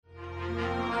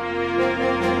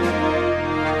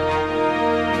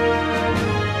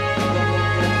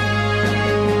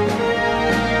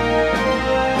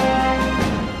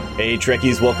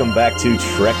Trekkies, welcome back to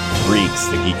Trek Freaks,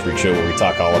 the Geek Freak Show where we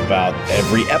talk all about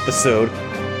every episode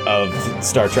of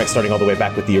Star Trek, starting all the way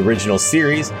back with the original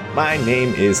series. My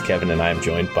name is Kevin, and I'm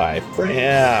joined by Frank.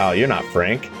 Oh, you're not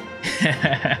Frank.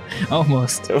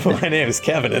 Almost. My name is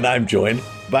Kevin, and I'm joined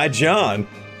by John.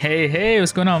 Hey,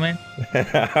 what's going on, man?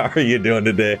 How are you doing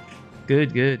today?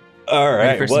 Good. All right.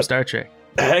 Ready for some Star Trek.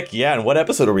 Heck yeah, and what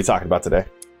episode are we talking about today?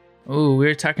 Oh,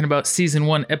 we're talking about Season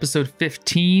 1, Episode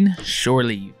 15, Shore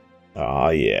Leave. Oh,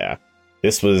 yeah.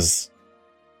 This was...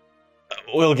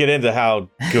 We'll get into how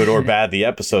good or bad the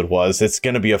episode was. It's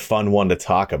going to be a fun one to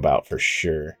talk about for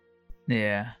sure.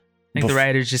 Yeah. I think the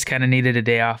writers just kind of needed a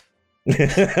day off.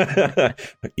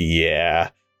 Yeah.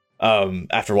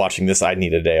 After watching this, I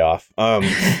need a day off.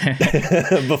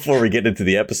 Before we get into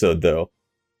the episode, though,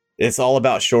 it's all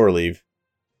about shore leave.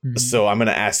 Mm-hmm. So I'm going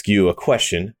to ask you a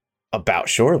question about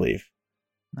shore leave.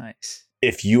 Nice.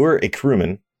 If you were a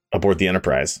crewman aboard the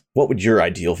Enterprise, what would your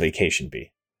ideal vacation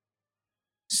be?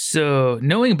 So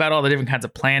knowing about all the different kinds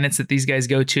of planets that these guys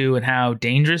go to and how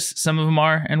dangerous some of them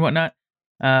are and whatnot,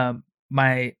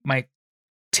 my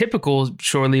typical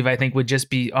shore leave, I think, would just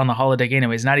be on the holodeck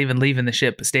anyways, not even leaving the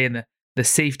ship, but stay in the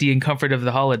safety and comfort of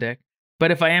the holodeck.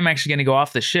 But if I am actually going to go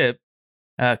off the ship,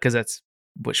 because that's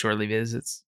what shore leave is,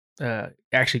 it's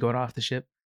actually going off the ship,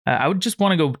 I would just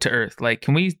want to go to Earth. Like,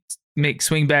 can we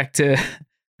swing back to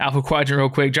Alpha Quadrant real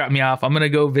quick, drop me off? I'm going to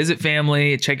go visit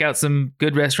family, check out some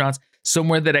good restaurants,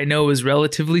 somewhere that I know is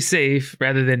relatively safe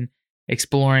rather than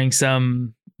exploring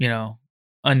some,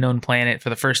 unknown planet for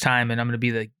the first time and I'm going to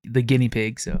be the guinea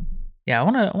pig. So yeah, I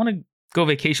want to go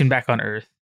vacation back on Earth.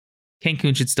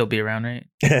 Cancun should still be around, right?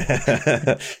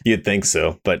 You'd think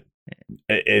so, but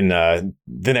in the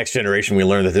Next Generation, we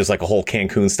learned that there's like a whole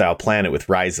Cancun style planet with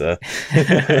Risa.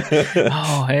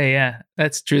 Oh, hey, yeah,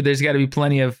 that's true. There's got to be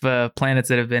plenty of planets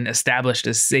that have been established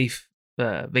as safe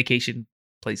vacation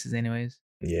places anyways.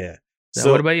 Yeah. So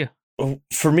what about you?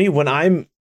 For me, when I'm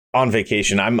on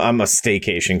vacation, I'm a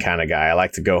staycation kind of guy. I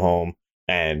like to go home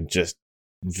and just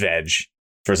veg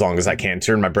for as long as I can,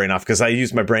 turn my brain off, because I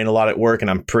use my brain a lot at work, and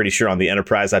I'm pretty sure on the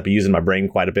Enterprise I'd be using my brain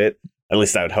quite a bit. At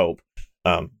least I would hope.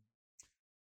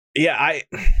 Yeah,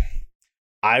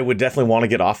 I would definitely want to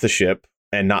get off the ship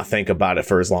and not think about it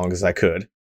for as long as I could.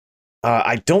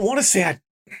 I don't want to say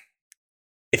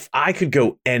if I could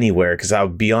go anywhere, because I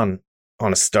would be on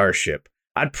a starship,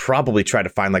 I'd probably try to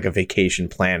find like a vacation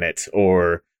planet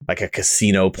or like a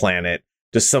casino planet,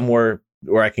 just somewhere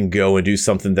where I can go and do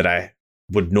something that I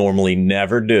would normally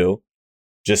never do,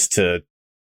 just to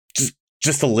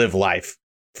live life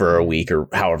for a week or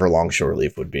however long shore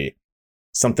leave would be.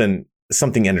 Something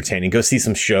entertaining. Go see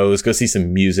some shows, go see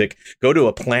some music, go to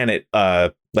a planet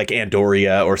like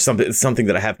Andoria or something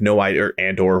that I have no idea, or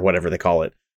Andor, whatever they call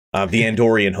it, the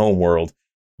Andorian homeworld.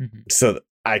 Mm-hmm. So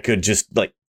I could just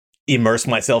like immerse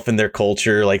myself in their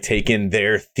culture, like take in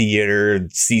their theater,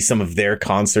 see some of their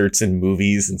concerts and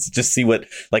movies, and just see what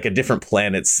like a different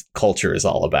planet's culture is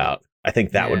all about. I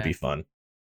think that would be fun.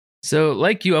 So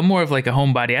like you, I'm more of like a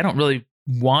homebody. I don't really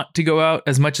want to go out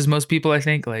as much as most people, I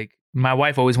think. Like my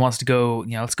wife always wants to go,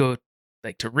 let's go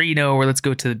like to Reno or let's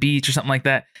go to the beach or something like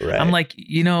that. Right. I'm like,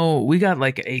 we got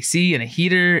like an AC and a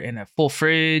heater and a full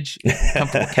fridge,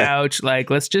 comfortable couch. Like,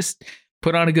 let's just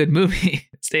put on a good movie,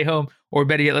 stay home, or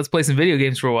better yet, let's play some video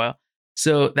games for a while.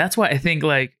 So that's why I think,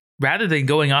 like, rather than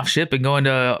going off ship and going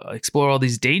to explore all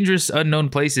these dangerous, unknown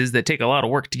places that take a lot of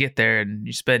work to get there, and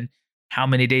you spend how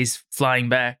many days flying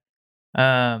back,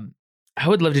 I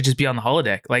would love to just be on the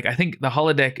holodeck. Like, I think the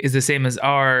holodeck is the same as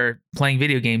our playing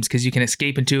video games, because you can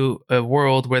escape into a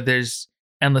world where there's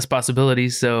endless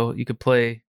possibilities. So you could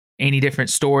play any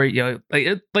different story,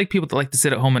 like people that like to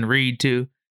sit at home and read too.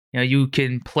 You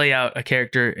can play out a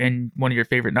character in one of your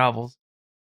favorite novels.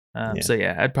 So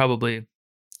yeah, I'd probably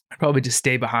just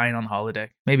stay behind on the holodeck.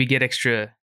 Maybe get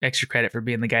extra credit for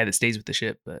being the guy that stays with the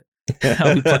ship, but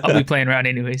I'll be playing around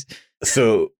anyways.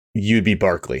 So you'd be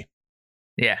Barclay.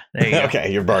 Yeah, there you go.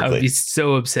 Okay, you're Barclay. I would be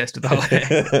so obsessed with the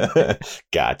holodeck.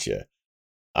 Gotcha.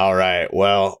 All right.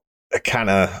 Well, it kind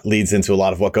of leads into a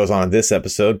lot of what goes on in this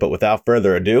episode, but without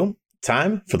further ado,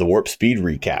 time for the Warp Speed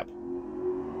recap.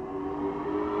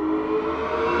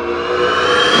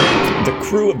 The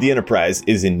crew of the Enterprise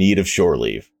is in need of shore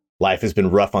leave. Life has been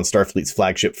rough on Starfleet's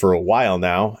flagship for a while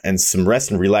now, and some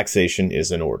rest and relaxation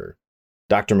is in order.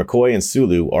 Dr. McCoy and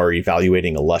Sulu are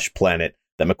evaluating a lush planet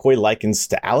that McCoy likens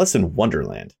to Alice in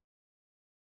Wonderland.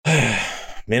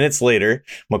 Minutes later,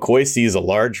 McCoy sees a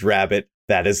large rabbit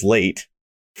that is late,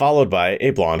 followed by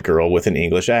a blonde girl with an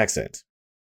English accent.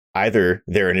 Either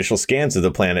their initial scans of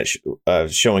the planet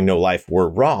showing no life were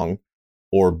wrong,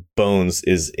 or Bones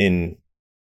is in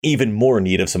even more in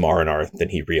need of some R&R than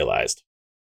he realized.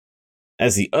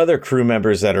 As the other crew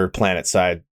members that are planet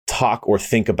side talk or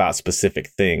think about specific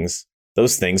things,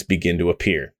 those things begin to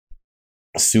appear.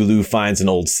 Sulu finds an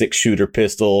old 6-shooter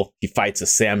pistol. He fights a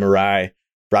samurai.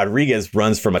 Rodriguez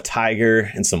runs from a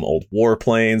tiger and some old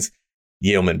warplanes.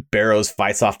 Yeoman Barrows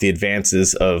fights off the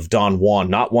advances of Don Juan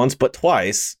not once but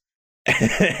twice,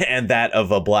 and that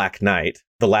of a Black Knight,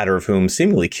 the latter of whom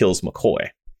seemingly kills McCoy.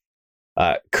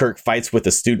 Kirk fights with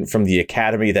a student from the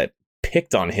academy that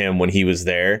picked on him when he was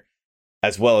there,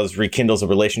 as well as rekindles a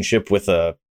relationship with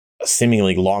a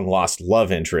seemingly long-lost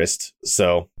love interest.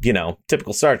 So,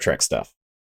 typical Star Trek stuff.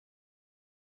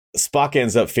 Spock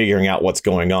ends up figuring out what's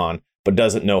going on, but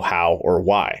doesn't know how or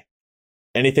why.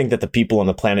 Anything that the people on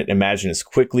the planet imagine is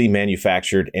quickly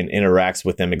manufactured and interacts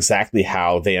with them exactly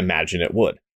how they imagine it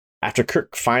would. After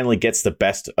Kirk finally gets the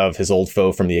best of his old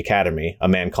foe from the academy, a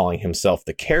man calling himself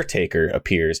the Caretaker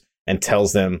appears and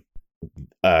tells them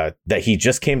that he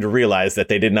just came to realize that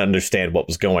they didn't understand what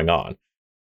was going on.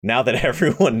 Now that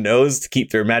everyone knows to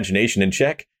keep their imagination in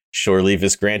check, shore leave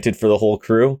is granted for the whole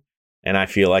crew, and I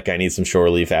feel like I need some shore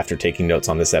leave after taking notes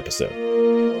on this episode.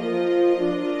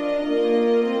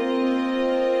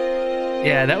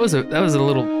 Yeah, that was a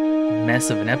little mess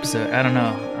of an episode. I don't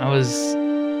know. I was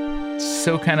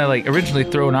so kind of like originally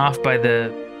thrown off by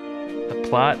the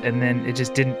plot, and then it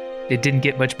didn't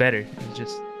get much better. It was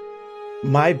just...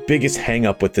 My biggest hang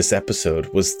up with this episode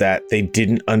was that they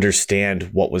didn't understand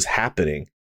what was happening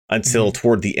until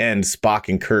toward the end. Spock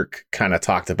and Kirk kind of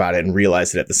talked about it and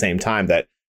realized it at the same time that,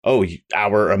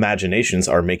 our imaginations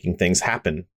are making things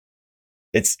happen.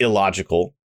 It's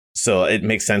illogical. So it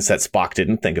makes sense that Spock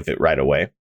didn't think of it right away.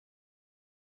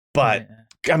 But,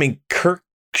 Kirk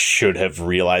should have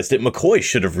realized it. McCoy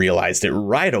should have realized it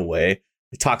right away.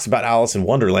 He talks about Alice in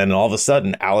Wonderland, and all of a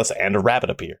sudden, Alice and a rabbit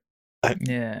appear.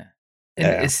 And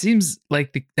it seems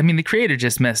like the creator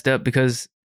just messed up because,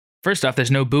 first off, there's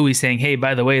no buoy saying, hey,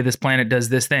 by the way, this planet does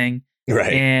this thing.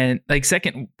 Right. And,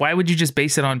 second, why would you just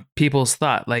base it on people's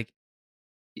thought?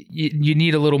 You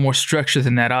need a little more structure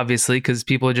than that, obviously, because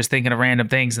people are just thinking of random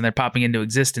things and they're popping into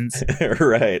existence.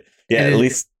 Right. Yeah, and at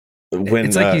least when...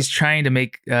 It's like he's trying to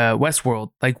make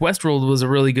Westworld. Westworld was a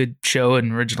really good show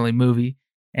and originally movie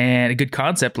and a good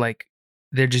concept.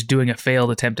 They're just doing a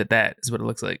failed attempt at that is what it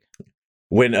looks like.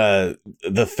 When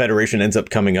the Federation ends up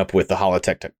coming up with the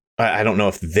holodeck... I don't know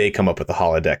if they come up with the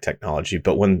holodeck technology,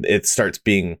 but when it starts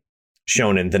being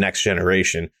shown in The Next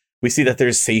Generation, we see that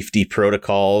there's safety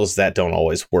protocols that don't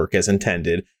always work as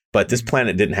intended, but this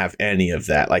planet didn't have any of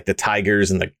that. Like the tigers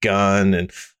and the gun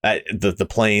and the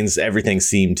planes, everything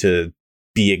seemed to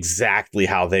be exactly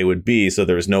how they would be. So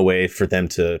there was no way for them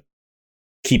to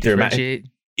keep their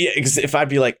imagination. Yeah, if I'd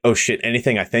be like, oh shit,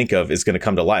 anything I think of is going to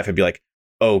come to life, I'd be like,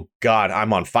 oh God,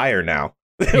 I'm on fire now.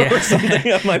 Or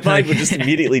something on my mind would just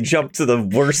immediately jump to the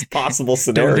worst possible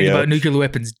scenario. Don't think about nuclear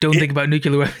weapons. Don't think about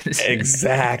nuclear weapons.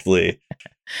 Exactly.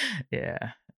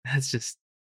 Yeah, that's just...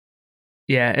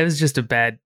 Yeah, it was just a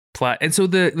bad plot. And so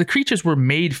the creatures were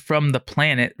made from the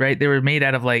planet, right? They were made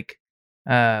out of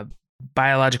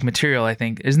biologic material, I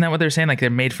think. Isn't that what they're saying?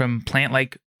 They're made from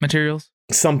plant-like materials?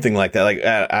 Something like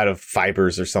that, out of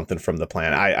fibers or something from the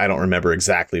plant. I don't remember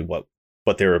exactly what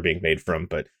they were being made from,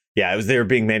 but yeah, they were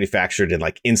being manufactured and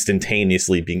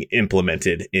instantaneously being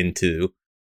implemented into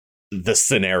the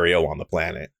scenario on the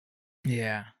planet.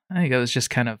 Yeah, I think it was just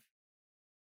kind of...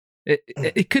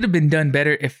 It could have been done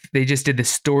better if they just did the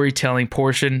storytelling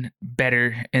portion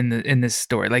better in this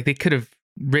story. They could have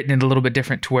written it a little bit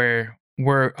different to where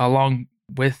we're along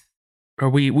with, or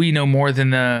we know more than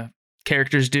the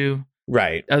characters do.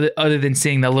 Right. Other than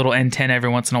seeing the little antenna every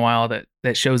once in a while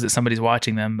that shows that somebody's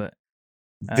watching them, but...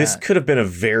 This could have been a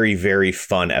very, very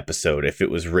fun episode if it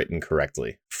was written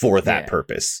correctly for that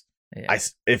purpose. Yeah.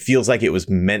 It feels like it was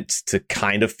meant to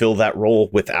kind of fill that role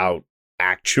without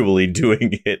actually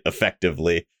doing it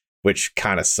effectively, which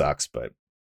kind of sucks, but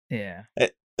yeah,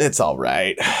 it's all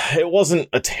right. It wasn't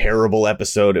a terrible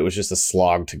episode. It was just a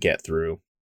slog to get through.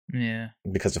 Yeah,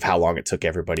 because of how long it took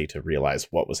everybody to realize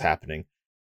what was happening.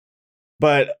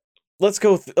 But let's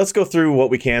go through what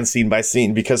we can scene by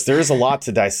scene, because there is a lot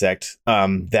to dissect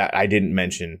that I didn't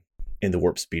mention in the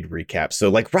Warp Speed recap.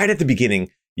 So right at the beginning,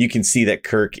 you can see that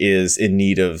Kirk is in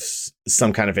need of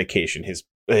some kind of vacation.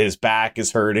 His back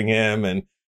is hurting him, and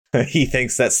he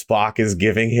thinks that Spock is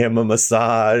giving him a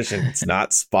massage, and it's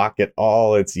not Spock at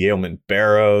all. It's Yeoman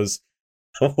Barrows.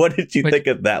 What did you think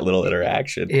of that little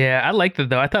interaction? Yeah, I liked it,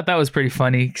 though. I thought that was pretty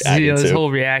funny. His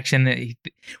whole reaction,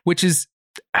 which is...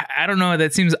 I don't know.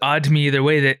 That seems odd to me either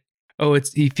way. That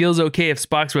he feels okay if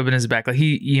Spock's rubbing his back.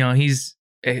 He's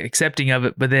accepting of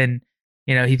it, but then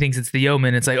he thinks it's the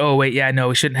yeoman. It's like, oh wait, yeah, no,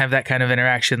 we shouldn't have that kind of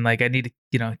interaction. Like I need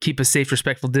to, keep a safe,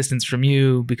 respectful distance from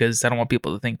you because I don't want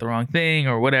people to think the wrong thing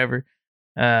or whatever.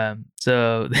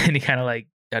 So then he kind of like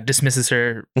dismisses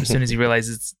her as soon as he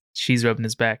realizes she's rubbing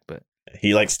his back. But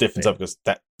he like stiffens up and goes,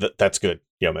 that's good,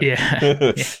 yeoman.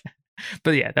 Yeah.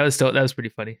 But yeah, that was pretty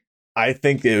funny. I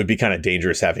think it would be kind of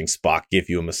dangerous having Spock give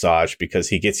you a massage because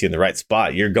he gets you in the right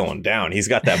spot. You're going down. He's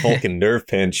got that Vulcan nerve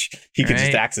pinch. He could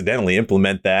just accidentally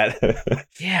implement that.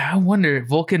 Yeah, I wonder,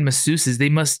 Vulcan masseuses, they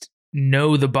must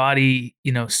know the body,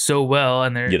 so well,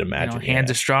 and their hands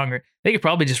are stronger. They could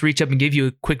probably just reach up and give you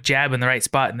a quick jab in the right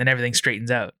spot, and then everything straightens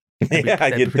out. You'd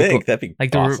think. Cool. That'd be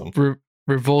like awesome. The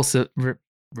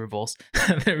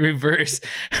the reverse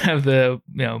of the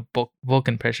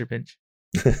Vulcan pressure pinch.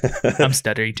 I'm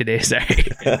stuttering today, sorry.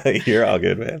 You're all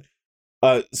good, man.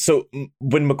 So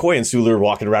when McCoy and Sulu are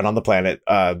walking around on the planet,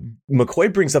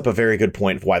 McCoy brings up a very good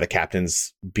point of why the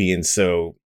captain's being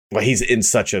he's in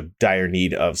such a dire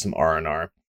need of some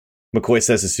R&R. McCoy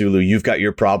says to Sulu, you've got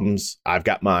your problems, I've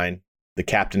got mine. The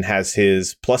captain has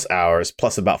his plus ours,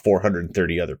 plus about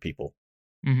 430 other people.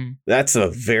 Mm-hmm. That's a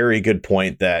very good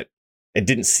point that it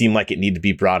didn't seem like it needed to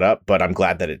be brought up, but I'm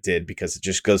glad that it did because it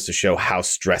just goes to show how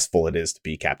stressful it is to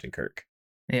be Captain Kirk.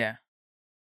 Yeah.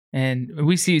 And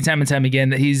we see time and time again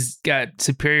that he's got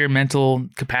superior mental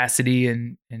capacity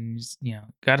and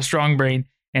got a strong brain.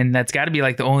 And that's got to be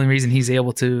like the only reason he's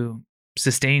able to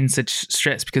sustain such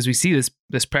stress, because we see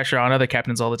this pressure on other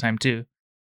captains all the time too.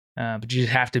 But you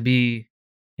just have to be,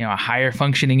 a higher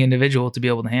functioning individual to be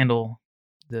able to handle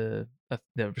the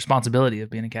responsibility of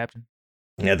being a captain.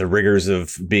 Yeah, the rigors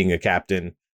of being a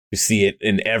captain. You see it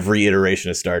in every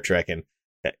iteration of Star Trek. And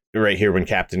right here, when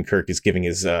Captain Kirk is giving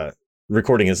his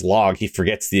recording his log, he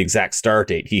forgets the exact start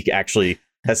date. He actually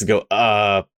has to go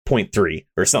 0.3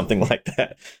 or something like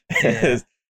that. Yeah.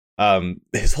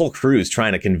 His whole crew is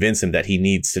trying to convince him that he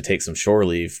needs to take some shore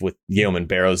leave, with Yeoman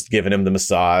Barrows giving him the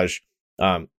massage.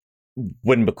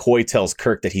 When McCoy tells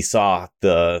Kirk that he saw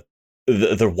the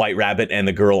White Rabbit and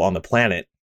the girl on the planet,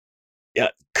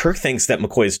 Kirk thinks that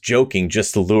McCoy is joking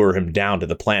just to lure him down to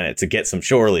the planet to get some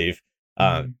shore leave.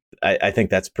 I think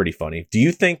that's pretty funny. Do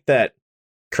you think that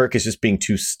Kirk is just being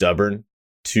too stubborn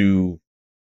to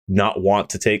not want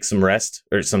to take some rest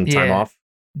or some time off?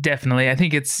 Definitely. I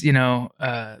think it's,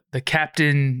 the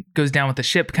captain goes down with the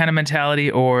ship kind of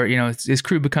mentality, or, his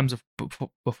crew becomes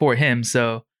before him.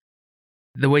 So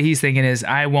the way he's thinking is,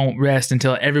 I won't rest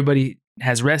until everybody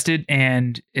has rested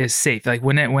and is safe. Like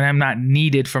when I'm not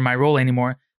needed for my role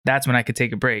anymore, that's when I could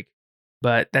take a break.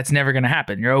 But that's never going to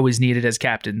happen. You're always needed as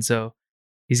captain. So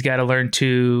he's got to learn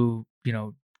to,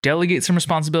 delegate some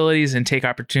responsibilities and take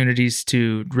opportunities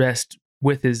to rest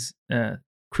with his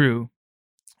crew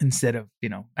instead of,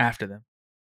 after them.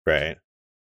 Right.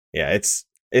 Yeah. It's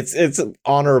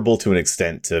honorable to an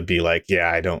extent to be like, yeah,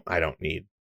 I don't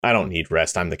need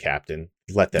rest. I'm the captain.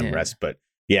 Let them rest. But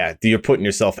yeah, you're putting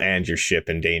yourself and your ship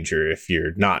in danger if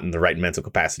you're not in the right mental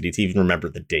capacity to even remember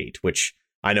the date, which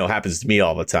I know happens to me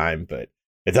all the time, but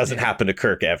it doesn't happen to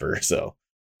Kirk ever. So,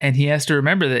 and he has to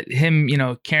remember that him,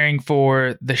 caring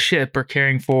for the ship or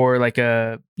caring for like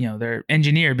their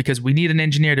engineer, because we need an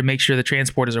engineer to make sure the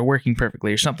transporters are working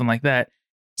perfectly or something like that.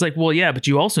 It's like, well, yeah, but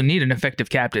you also need an effective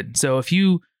captain. So if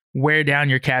you wear down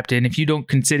your captain, if you don't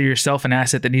consider yourself an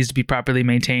asset that needs to be properly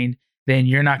maintained, then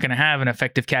you're not going to have an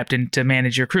effective captain to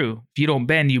manage your crew. If you don't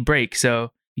bend, you break.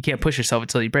 So you can't push yourself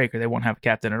until you break, or they won't have a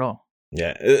captain at all.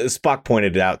 Yeah, Spock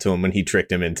pointed it out to him when he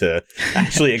tricked him into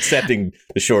actually accepting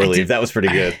the shore leave. That was pretty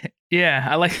good. Yeah,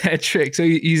 I like that trick. So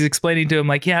he's explaining to him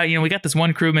like, yeah, we got this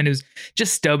one crewman who's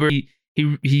just stubborn.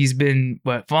 He's been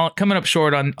coming up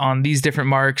short on these different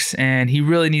marks, and he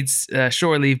really needs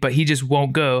shore leave, but he just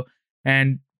won't go.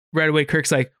 And right away,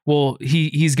 Kirk's like, well,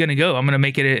 he's gonna go. I'm gonna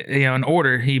make it an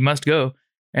order. He must go.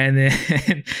 And then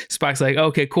Spock's like,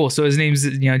 okay, cool. So his name's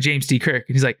James T. Kirk,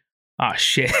 and he's like, oh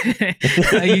shit.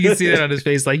 You can see that on his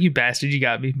face, like, you bastard, you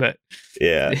got me. But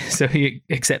yeah, so he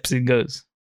accepts and goes.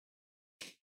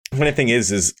 Funny thing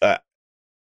is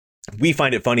we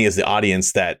find it funny as the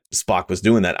audience that Spock was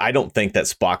doing that. I don't think that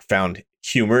Spock found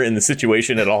humor in the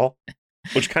situation at all,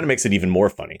 which kind of makes it even more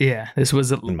funny. Yeah, this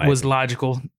was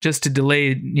logical, just to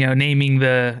delay, naming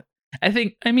the. I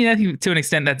think to an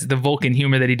extent that's the Vulcan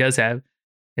humor that he does have,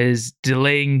 is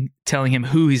delaying telling him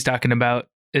who he's talking about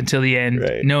until the end,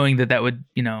 right, knowing that would,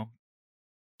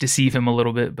 deceive him a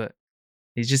little bit, but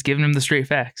he's just giving him the straight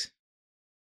facts.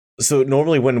 So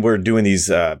normally when we're doing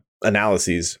these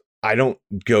analyses, I don't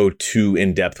go too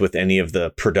in depth with any of the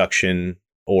production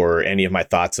or any of my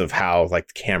thoughts of how like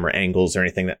the camera angles or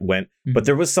anything that went. Mm-hmm. But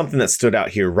there was something that stood out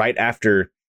here right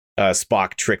after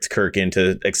Spock tricked Kirk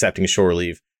into accepting shore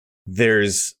leave,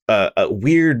 there's a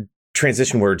weird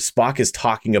transition where Spock is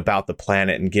talking about the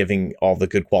planet and giving all the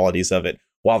good qualities of it,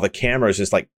 while the camera is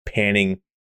just like panning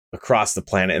across the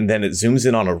planet, and then it zooms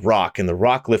in on a rock, and the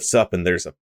rock lifts up, and there's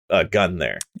a gun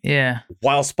there. Yeah.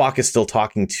 While Spock is still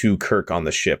talking to Kirk on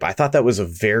the ship. I thought that was a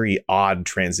very odd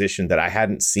transition that I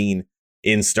hadn't seen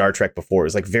in Star Trek before. It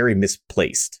was like very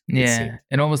misplaced. Yeah.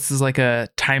 It almost is like a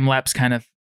time lapse kind of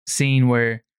scene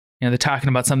where, they're talking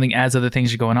about something as other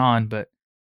things are going on. But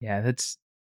yeah, that's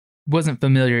wasn't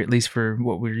familiar, at least for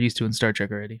what we were used to in Star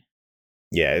Trek already.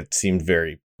 Yeah, it seemed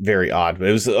very, very odd.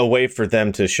 It was a way for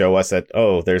them to show us that,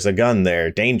 oh, there's a gun there.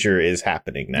 Danger is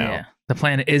happening now. Yeah. The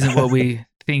planet isn't what we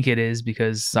think it is,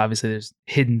 because obviously there's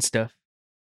hidden stuff.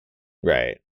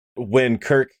 Right. When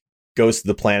Kirk goes to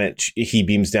the planet, he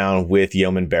beams down with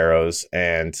Yeoman Barrows,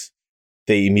 and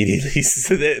they immediately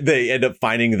they end up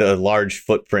finding the large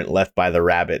footprint left by the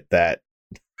rabbit that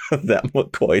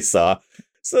McCoy saw.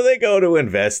 So they go to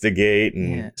investigate,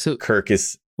 and so Kirk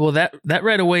is... Well, that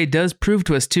right away does prove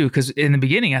to us, too, because in the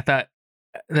beginning, I thought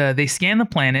they scanned the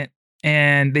planet,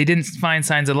 and they didn't find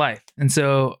signs of life. And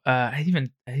so I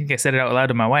think I said it out loud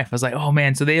to my wife. I was like, oh,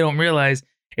 man, so they don't realize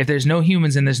if there's no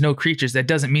humans and there's no creatures, that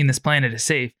doesn't mean this planet is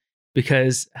safe.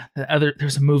 Because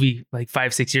there's a movie like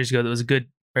 5-6 years ago that was a good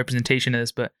representation of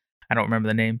this, but I don't remember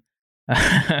the name.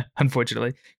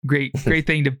 Unfortunately, great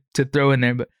thing to throw in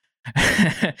there, but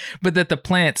but that the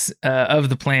plants of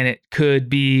the planet could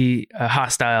be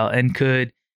hostile and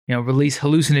could release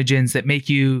hallucinogens that make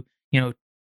you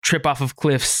trip off of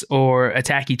cliffs or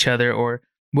attack each other or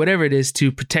whatever it is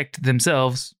to protect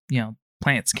themselves.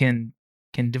 Plants can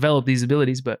develop these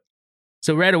abilities, but.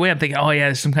 So right away, I'm thinking, oh, yeah,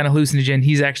 there's some kind of hallucinogen.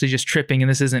 He's actually just tripping and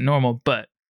this isn't normal. But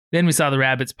then we saw the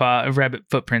rabbit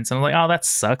footprints. And I'm like, oh, that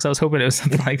sucks. I was hoping it was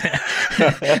something like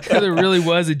that. There really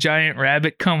was a giant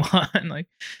rabbit. Come on.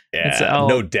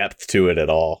 No depth to it at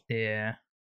all. Yeah.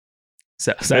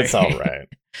 So sorry. That's all right.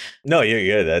 No, you're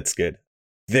good. That's good.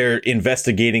 They're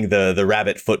investigating the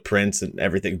rabbit footprints and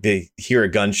everything. They hear a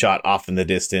gunshot off in the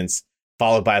distance,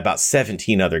 followed by about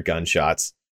 17 other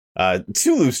gunshots.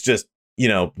 Sulu's just,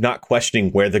 not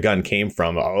questioning where the gun came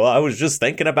from. Oh, I was just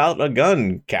thinking about a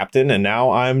gun, Captain, and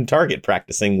now I'm target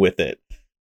practicing with it.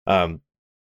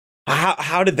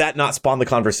 How did that not spawn the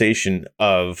conversation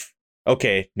of,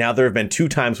 okay, now there have been 2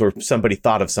 times where somebody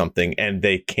thought of something and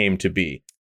they came to be?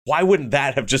 Why wouldn't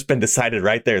that have just been decided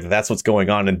right there that that's what's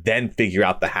going on and then figure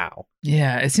out the how?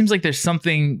 Yeah, it seems like there's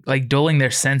something like dulling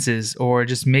their senses or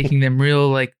just making them real,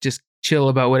 like just chill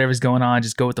about whatever's going on,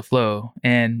 just go with the flow.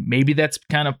 And maybe that's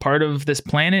kind of part of this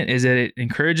planet, is that it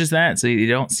encourages that, so you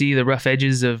don't see the rough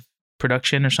edges of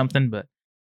production or something. But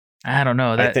I don't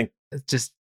know. I think that's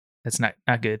not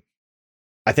good.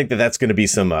 I think that's going to be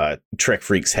some Trek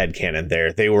freaks headcanon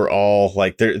there. They were all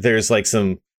like, there's like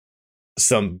some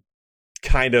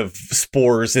kind of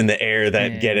spores in the air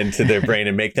that get into their brain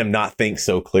and make them not think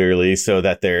so clearly, so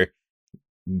that they're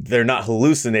not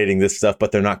hallucinating this stuff,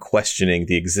 but they're not questioning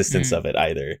the existence of it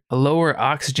either. A lower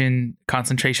oxygen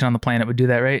concentration on the planet would do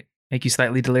that, right? Make you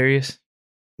slightly delirious?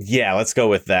 Yeah, let's go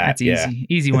with that. That's easy.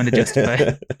 Easy one to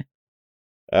justify.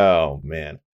 Oh,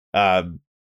 man.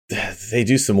 They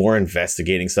do some more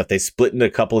investigating stuff. They split into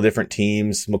a couple of different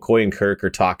teams. McCoy and Kirk are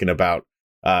talking about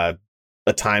a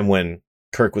time when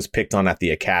Kirk was picked on at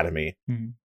the academy.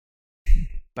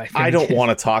 I don't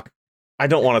want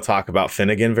to talk about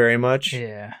Finnegan very much.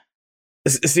 Yeah.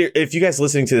 If you guys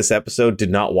listening to this episode did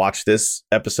not watch this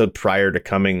episode prior to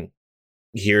coming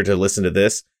here to listen to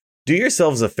this, do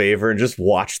yourselves a favor and just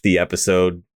watch the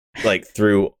episode like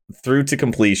through to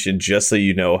completion, just so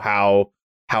you know how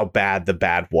bad the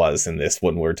bad was in this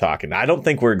when we're talking. I don't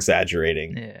think we're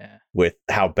exaggerating with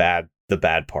how bad the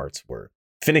bad parts were.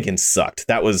 Finnegan sucked.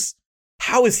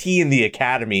 How is he in the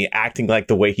academy acting like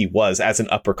the way he was as an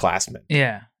upperclassman?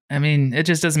 Yeah. I mean, it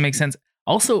just doesn't make sense.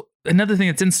 Also, another thing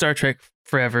that's in Star Trek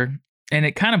forever, and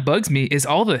it kind of bugs me, is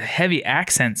all the heavy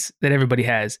accents that everybody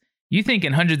has. You think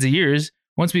in hundreds of years,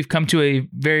 once we've come to a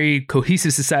very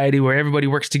cohesive society where everybody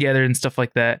works together and stuff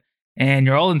like that, and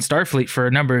you're all in Starfleet for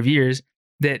a number of years,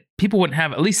 that people wouldn't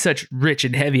have at least such rich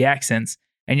and heavy accents.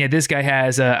 And yet this guy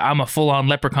has I'm a full-on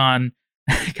leprechaun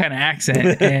kind of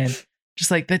accent. And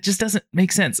just like, that just doesn't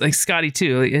make sense. Like Scotty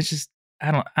too. Like, it's just,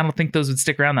 I don't think those would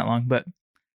stick around that long. But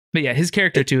yeah, his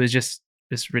character too is just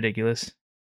ridiculous.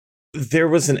 There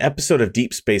was an episode of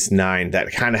Deep Space Nine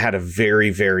that kind of had a very,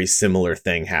 very similar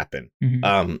thing happen.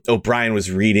 O'Brien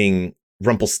was reading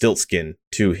Rumpelstiltskin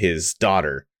to his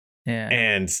daughter. Yeah.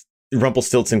 And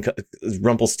Rumpelstiltskin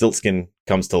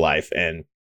comes to life, and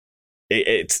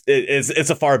it's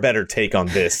a far better take on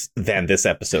this than this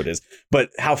episode is. But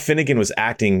how Finnegan was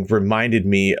acting reminded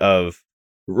me of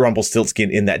Rumpelstiltskin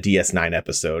in that DS9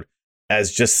 episode,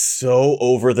 as just so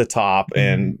over the top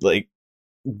and like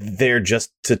they're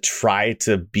just to try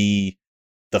to be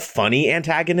the funny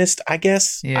antagonist, I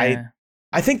guess. Yeah.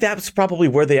 I think that's probably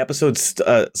where the episode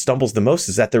stumbles the most,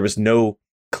 is that there was no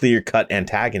clear-cut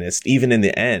antagonist. Even in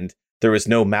the end, there was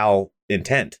no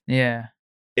malintent. Yeah.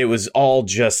 It was all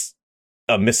just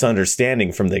a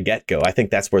misunderstanding from the get-go. I think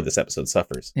that's where this episode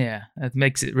suffers. Yeah, that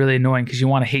makes it really annoying because you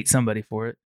want to hate somebody for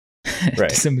it Right.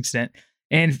 to some extent.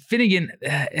 And Finnegan,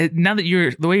 now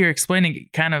that the way you're explaining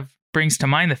it kind of brings to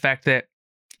mind the fact that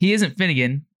he isn't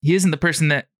Finnegan. He isn't the person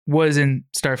that was in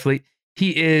Starfleet.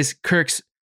 He is Kirk's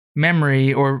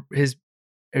memory or his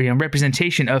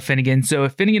representation of Finnegan. So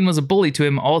if Finnegan was a bully to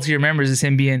him, all he remembers is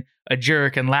him being a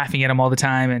jerk and laughing at him all the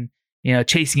time and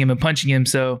chasing him and punching him.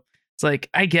 So it's like,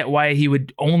 I get why he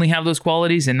would only have those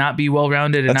qualities and not be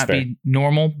well-rounded and That's fair. be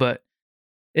normal, but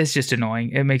it's just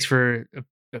annoying. It makes for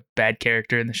a bad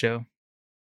character in the show.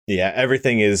 Yeah,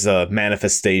 everything is a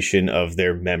manifestation of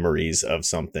their memories of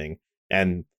something.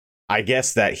 And I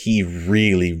guess that he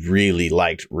really, really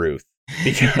liked Ruth,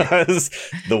 because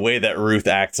the way that Ruth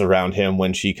acts around him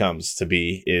when she comes to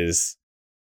be is...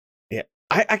 Yeah,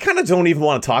 I kind of don't even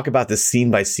want to talk about this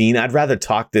scene by scene. I'd rather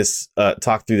talk through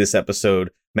this episode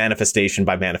manifestation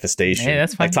by manifestation. Hey,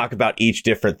 that's fine. Like talk about each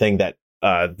different thing that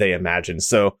they imagine.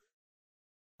 So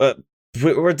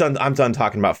we're done. I'm done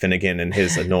talking about Finnegan and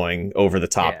his annoying over the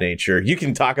top nature. You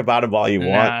can talk about him all you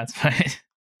want. That's fine.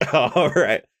 All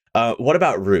right. What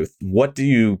about Ruth? What do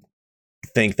you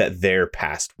think that their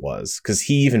past was? Because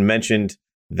he even mentioned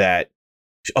that,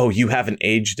 you haven't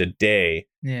aged a day.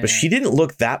 Yeah. But she didn't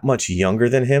look that much younger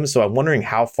than him. So I'm wondering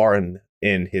how far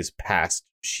in his past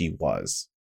she was.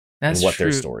 That's and what true.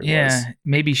 their story was. Yeah,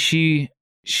 maybe she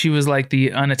was like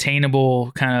the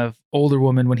unattainable kind of older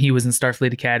woman when he was in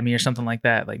Starfleet Academy or something like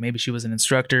that. Like maybe she was an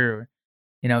instructor, or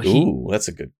Ooh, that's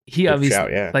a good obviously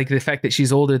shout, yeah. like the fact that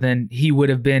she's older than he would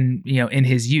have been, in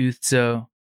his youth. So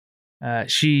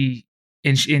she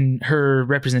in her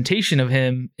representation of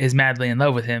him is madly in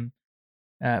love with him,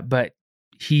 but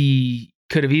he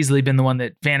could have easily been the one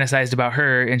that fantasized about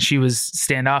her, and she was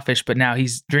standoffish. But now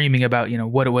he's dreaming about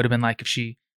what it would have been like if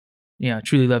she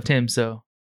truly loved him. So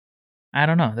I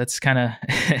don't know. That's kind of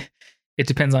it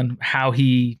depends on how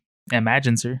he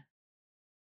imagines her.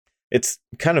 It's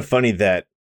kind of funny that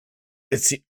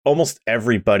it's almost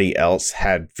everybody else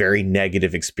had very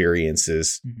negative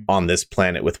experiences on this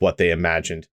planet with what they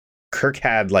imagined. Kirk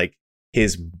had like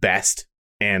his best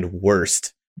and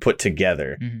worst put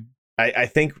together. I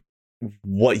think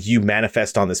what you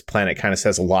manifest on this planet kind of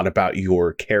says a lot about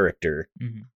your character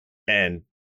and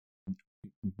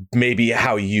maybe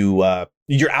how you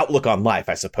your outlook on life,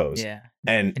 I suppose. Yeah.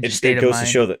 And it goes to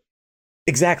show that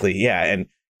exactly, yeah. And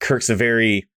Kirk's a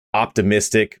very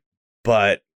optimistic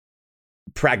but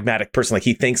pragmatic person. Like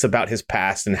he thinks about his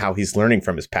past and how he's learning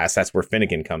from his past. That's where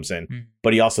Finnegan comes in.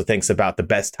 But he also thinks about the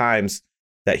best times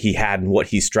that he had and what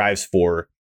he strives for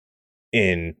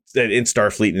in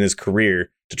Starfleet in his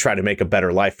career to try to make a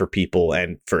better life for people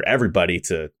and for everybody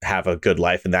to have a good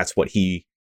life. And that's what he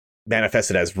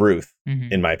manifested as Ruth,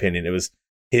 in my opinion. It was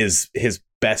his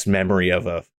best memory of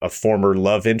a former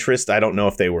love interest. I don't know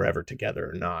if they were ever together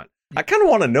or not. I kind of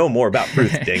want to know more about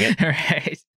Ruth, dang it.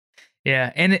 Right.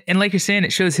 Yeah. And like you're saying,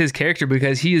 it shows his character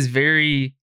because he is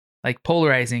very like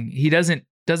polarizing. He doesn't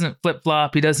flip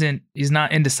flop. He's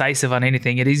not indecisive on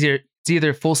anything. It's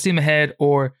either full steam ahead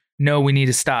or no, we need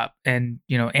to stop and,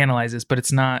 analyze this, but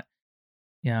it's not,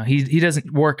 he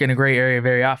doesn't work in a gray area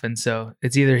very often. So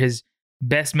it's either his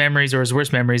best memories or his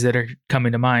worst memories that are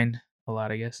coming to mind a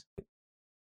lot, I guess.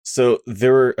 So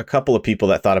there were a couple of people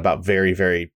that thought about very,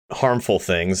 very harmful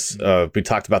things. We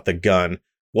talked about the gun.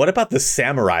 What about the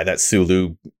samurai that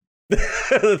Sulu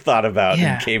thought about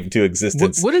and came to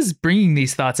existence? What is bringing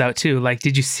these thoughts out too? Like,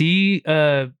 did you see,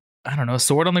 a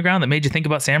sword on the ground that made you think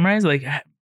about samurais? Like,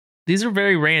 these are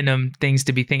very random things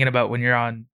to be thinking about when you're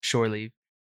on shore leave.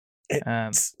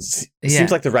 It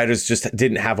seems like the writers just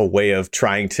didn't have a way of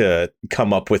trying to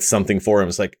come up with something for him.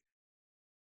 It's like,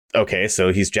 okay,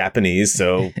 so he's Japanese,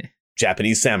 so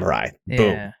Japanese samurai.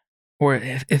 Boom. Or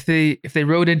if they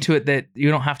wrote into it that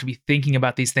you don't have to be thinking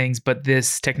about these things, but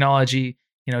this technology,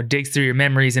 digs through your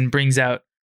memories and brings out,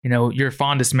 your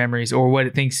fondest memories or what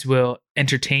it thinks will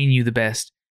entertain you the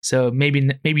best. So maybe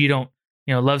you don't,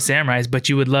 love samurais, but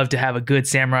you would love to have a good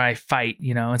samurai fight,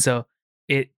 and so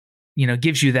it,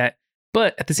 gives you that.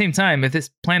 But at the same time, if this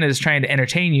planet is trying to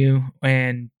entertain you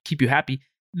and keep you happy,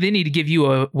 they need to give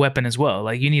you a weapon as well.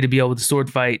 Like you need to be able to sword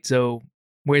fight. So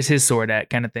where's his sword at,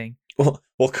 kind of thing.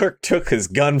 Well, Kirk took his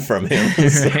gun from him.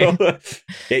 So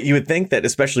you would think that,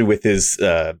 especially with his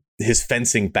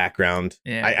fencing background,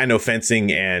 I know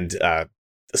fencing and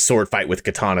sword fight with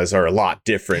katanas are a lot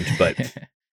different, but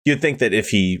you'd think that if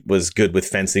he was good with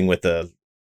fencing with a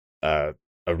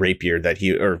rapier that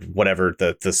he, or whatever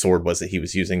the sword was that he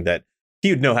was using, that he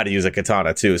would know how to use a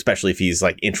katana too, especially if he's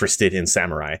like interested in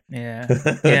samurai. Yeah.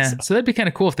 So that'd be kind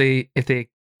of cool if they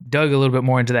dug a little bit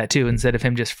more into that too, instead of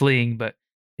him just fleeing. But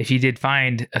if he did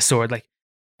find a sword, like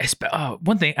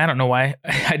one thing, I don't know why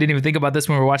I didn't even think about this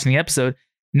when we were watching the episode.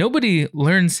 Nobody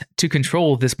learns to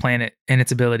control this planet and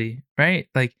its ability, right?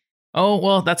 Like, oh,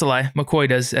 well, that's a lie. McCoy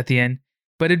does at the end.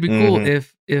 But it'd be cool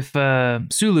if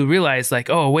Sulu realized, like,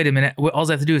 oh, wait a minute, all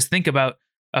I have to do is think about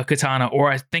a katana,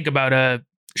 or I think about a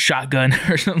shotgun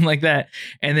or something like that,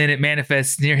 and then it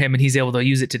manifests near him and he's able to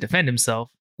use it to defend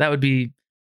himself. That would be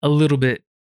a little bit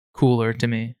cooler to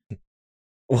me.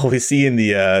 Well, we see in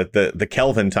the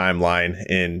Kelvin timeline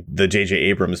in the J.J.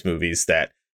 Abrams movies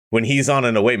that when he's on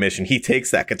an away mission, he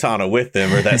takes that katana with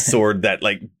him, or that sword that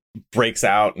like breaks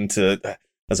out into,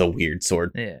 that's a weird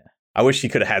sword. Yeah. I wish he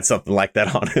could have had something like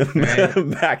that on him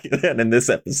back then in this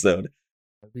episode.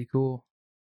 That'd be cool.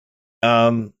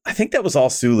 I think that was all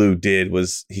Sulu did,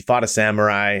 was he fought a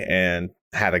samurai and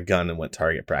had a gun and went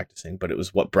target practicing, but it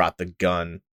was what brought the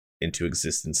gun into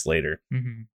existence later.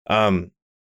 Mm-hmm.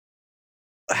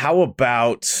 How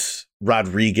about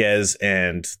Rodriguez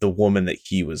and the woman that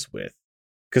he was with?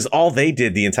 Because all they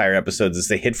did the entire episode is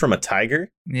they hid from a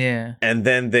tiger. Yeah. And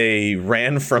then they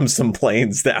ran from some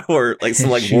planes that were like some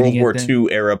like World War II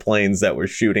era planes that were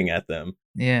shooting at them.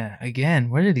 Yeah. Again,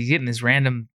 where did he get in his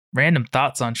random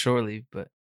thoughts on shore leave? But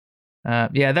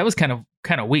yeah, that was kind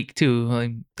of weak too.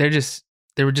 Like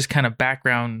they were just kind of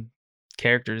background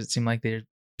characters. It seemed like their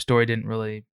story didn't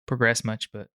really progress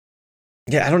much, but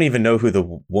yeah, I don't even know who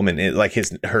the woman is, like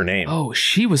her name. Oh,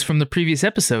 she was from the previous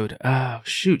episode.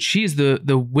 Shoot, she's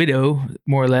the widow,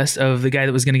 more or less, of the guy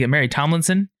that was going to get married,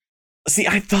 Tomlinson. See,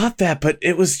 I thought that, but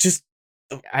it was just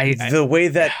the way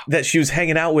that she was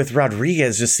hanging out with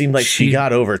Rodriguez just seemed like she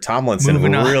got over Tomlinson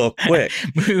real quick.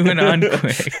 Moving on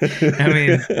quick. I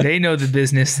mean, they know the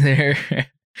business there.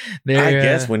 I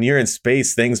guess when you're in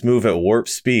space, things move at warp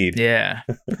speed. Yeah,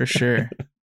 for sure.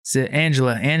 So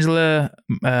Angela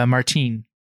Martine.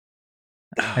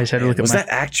 I just had to look at was that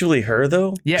actually her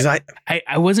though? Yeah,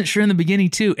 I wasn't sure in the beginning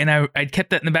too, and I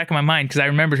kept that in the back of my mind because I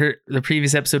remembered the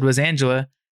previous episode was Angela,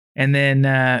 and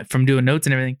then from doing notes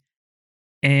and everything,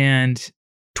 and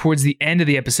towards the end of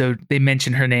the episode they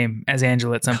mention her name as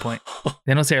Angela at some point.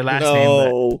 They don't say her last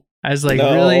name, but I was like,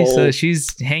 really? So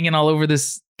she's hanging all over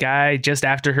this guy just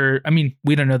after her. I mean,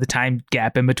 we don't know the time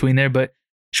gap in between there, but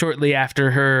shortly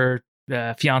after her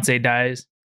fiance dies,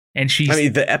 and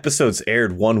the episodes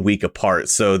aired 1 week apart,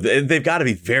 so they've got to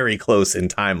be very close in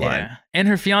timeline. Yeah. And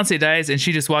her fiance dies, and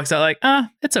she just walks out like,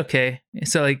 it's okay.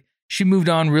 So like she moved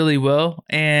on really well,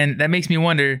 and that makes me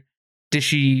wonder, was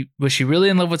she really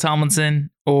in love with Tomlinson,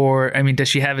 or I mean, does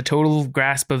she have a total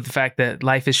grasp of the fact that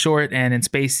life is short and in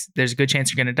space there's a good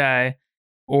chance you're gonna die,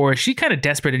 or is she kind of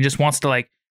desperate and just wants to like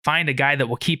find a guy that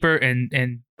will keep her and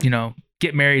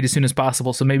get married as soon as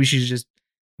possible? So maybe she's just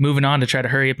moving on to try to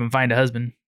hurry up and find a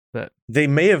husband. But they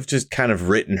may have just kind of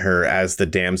written her as the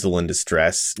damsel in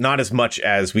distress, not as much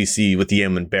as we see with the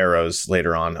Yeoman Barrows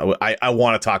later on. I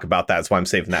want to talk about that. That's why I'm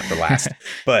saving that for last.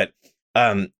 But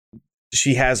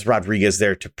she has Rodriguez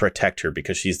there to protect her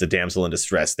because she's the damsel in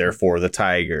distress. Therefore, the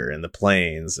tiger and the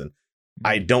planes. And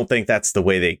I don't think that's the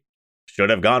way they should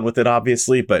have gone with it,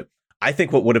 obviously. But I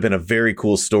think what would have been a very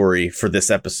cool story for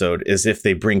this episode is if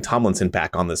they bring Tomlinson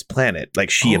back on this planet, like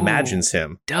she imagines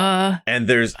him. Duh. And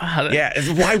there's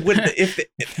why wouldn't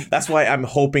that's why I'm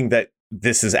hoping that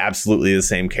this is absolutely the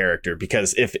same character,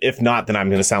 because if not, then I'm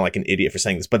going to sound like an idiot for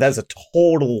saying this, but that's a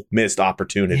total missed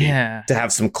opportunity to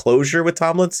have some closure with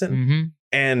Tomlinson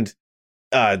and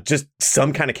just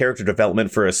some kind of character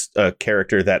development for a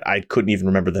character that I couldn't even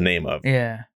remember the name of.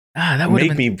 Yeah. That would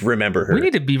make me remember her. We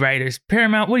need to be writers.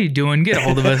 Paramount, what are you doing? Get a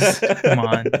hold of us. Come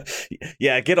on.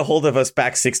 Yeah, get a hold of us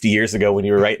back 60 years ago when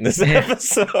you were writing this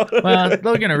episode. Well, they're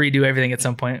going to redo everything at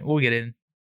some point. We'll get in.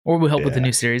 Or we'll help with the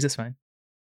new series. That's fine.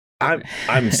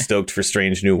 I'm stoked for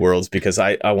Strange New Worlds because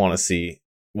I want to see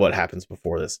what happens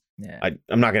before this. Yeah.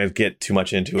 I'm not going to get too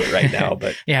much into it right now,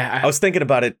 but I was thinking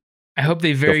about it. I hope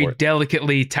they very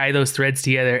delicately tie those threads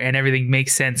together and everything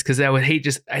makes sense, because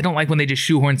I don't like when they just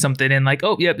shoehorn something in like,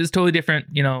 oh, yeah, this is totally different,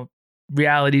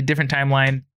 reality, different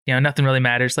timeline, nothing really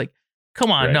matters. Like, come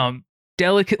on, no,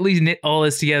 delicately knit all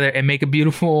this together and make a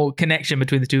beautiful connection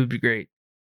between the two would be great.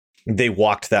 They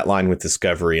walked that line with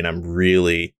Discovery, and I'm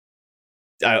really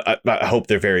I hope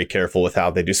they're very careful with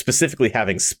how they do, specifically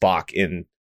having Spock in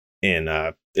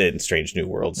Strange New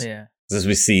Worlds. Yeah. As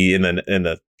we see in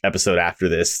the episode after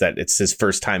this, that it's his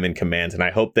first time in command, and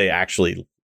I hope they actually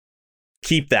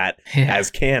keep that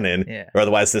as canon, or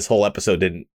otherwise the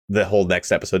whole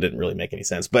next episode didn't really make any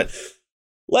sense. But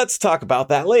let's talk about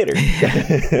that later.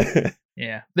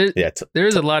 Yeah. There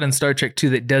is a lot in Star Trek too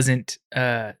that doesn't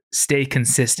stay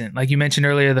consistent. Like you mentioned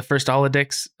earlier, the first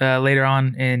holodecks later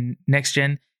on in Next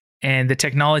Gen, and the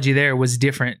technology there was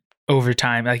different over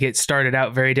time. Like it started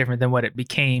out very different than what it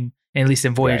became, at least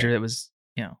in Voyager. Right. It was,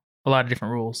 a lot of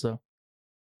different rules. So,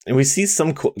 and we see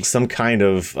some kind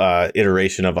of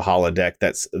iteration of a holodeck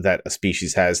that a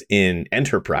species has in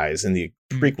Enterprise in the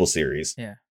prequel series.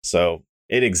 Yeah. So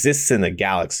it exists in the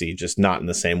galaxy, just not in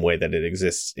the same way that it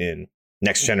exists in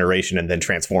Next Generation and then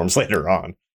transforms later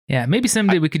on. Yeah, maybe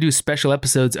someday we could do special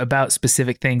episodes about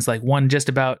specific things, like one just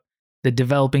about the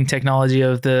developing technology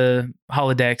of the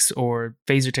holodecks or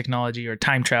phaser technology or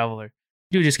time travel, or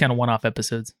do just kind of one-off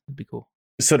episodes. It'd be cool.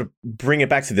 So to bring it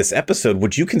back to this episode,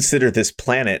 would you consider this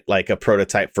planet like a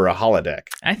prototype for a holodeck?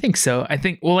 I think so.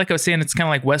 Well, like I was saying, it's kind of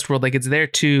like Westworld. Like it's there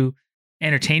to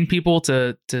entertain people,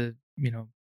 to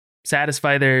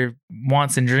satisfy their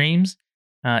wants and dreams,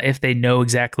 if they know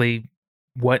exactly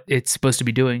what it's supposed to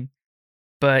be doing.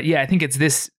 But yeah, I think it's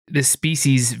this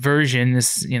species version,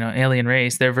 this alien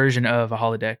race, their version of a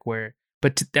holodeck.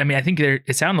 I think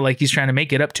it sounded like he's trying to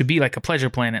make it up to be like a pleasure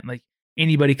planet, like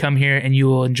anybody come here and you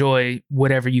will enjoy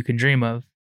whatever you can dream of.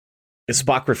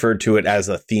 Spock referred to it as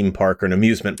a theme park or an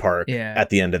amusement park at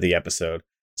the end of the episode.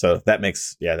 So that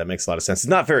makes a lot of sense. It's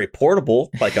not very portable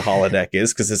like a holodeck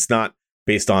is, because it's not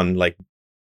based on like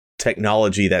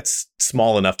technology that's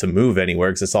small enough to move anywhere,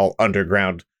 because it's all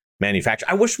underground manufacture.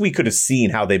 I wish we could have seen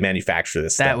how they manufacture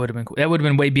this stuff. That would have been cool. That would have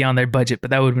been way beyond their budget, but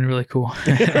that would have been really cool.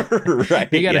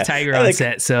 Right. They got a tiger on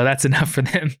set, so that's enough for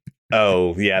them.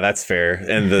 Oh, yeah, that's fair.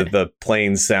 And the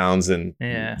plane sounds and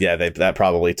that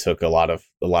probably took a lot of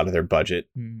their budget.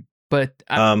 But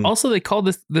also they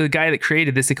called the guy that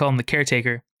created this, they called him the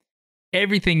caretaker.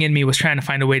 Everything in me was trying to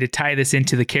find a way to tie this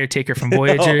into the caretaker from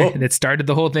Voyager that started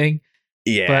the whole thing.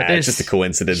 Yeah, but it's just a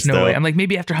coincidence, no way. I'm like,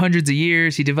 maybe after hundreds of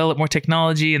years, he developed more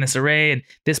technology in this array, and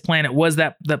this planet was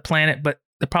that planet. But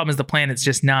the problem is the planet's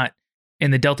just not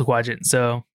in the Delta Quadrant,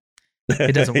 so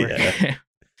it doesn't work.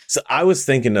 So I was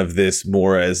thinking of this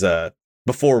more as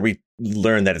before we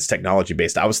learned that it's technology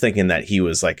based, I was thinking that he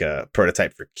was like a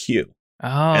prototype for Q. Oh,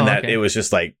 and that it was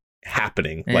just like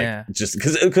happening, like just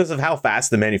because of how fast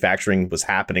the manufacturing was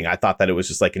happening. I thought that it was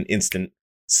just like an instant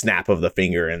snap of the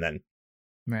finger, and then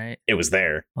it was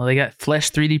there. Well, they got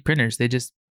Flesh 3D printers. They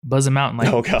just buzz them out in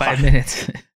like 5 minutes.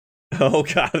 Oh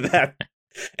god, that.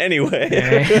 Anyway,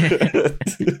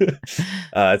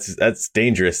 that's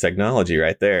dangerous technology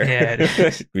right there.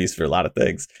 Yeah, used for a lot of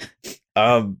things.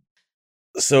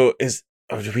 So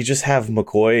do we just have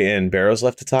McCoy and Barrows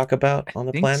left to talk about on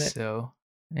the planet? So,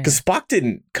 because Spock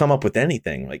didn't come up with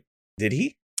anything. Like, did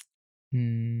he?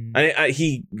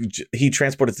 He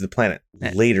transported to the planet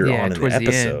later on in the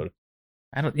episode.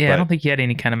 I don't think he had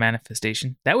any kind of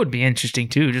manifestation. That would be interesting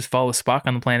too. Just follow Spock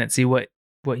on the planet, see what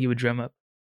he would drum up.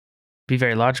 Be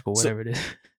very logical, whatever it is.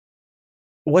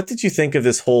 What did you think of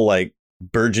this whole like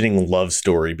burgeoning love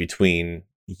story between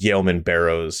Yeoman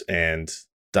Barrows and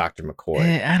Dr.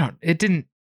 McCoy? It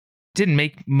didn't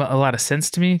make a lot of sense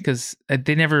to me, because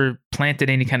they never planted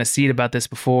any kind of seed about this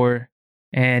before,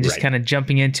 and just kind of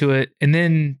jumping into it. And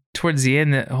then towards the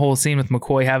end, the whole scene with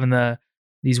McCoy having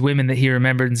these women that he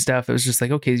remembered and stuff, it was just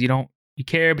like, okay, you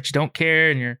care, but you don't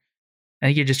care, and I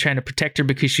think you're just trying to protect her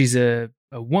because she's a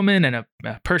woman and a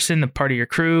person, a part of your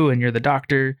crew, and you're the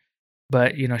doctor.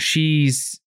 But,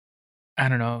 she's, I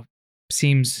don't know,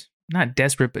 seems not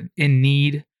desperate, but in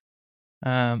need.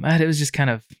 It was just kind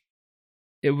of,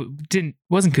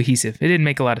 wasn't cohesive. It didn't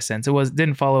make a lot of sense.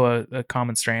 Didn't follow a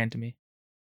common strand to me.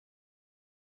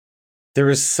 There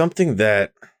was something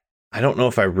that, I don't know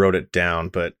if I wrote it down,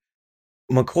 but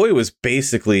McCoy was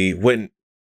basically, when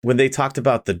they talked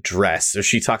about the dress, or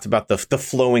she talked about the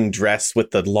flowing dress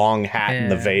with the long hat and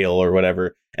the veil or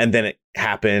whatever, and then it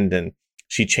happened and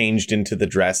she changed into the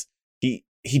dress. He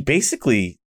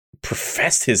basically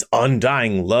professed his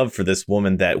undying love for this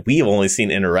woman that we've only seen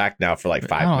interact now for like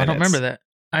 5 minutes. I don't remember that.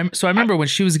 I remember when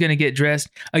she was going to get dressed.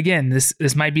 Again, this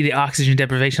might be the oxygen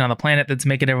deprivation on the planet that's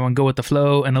making everyone go with the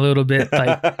flow and a little bit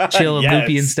like chill and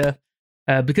loopy and stuff.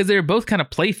 Because they're both kind of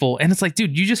playful, and it's like,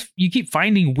 dude, you keep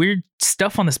finding weird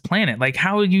stuff on this planet. Like,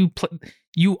 how you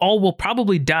all will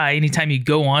probably die anytime you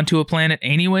go onto a planet,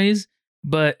 anyways.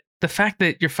 But the fact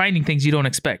that you're finding things you don't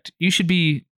expect, you should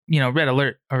be, red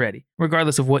alert already,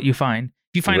 regardless of what you find.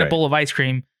 you find a Right. bowl of ice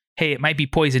cream, hey, it might be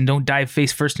poison. Don't dive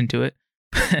face first into it.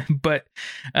 But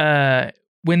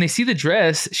when they see the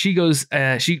dress, she goes,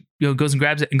 goes and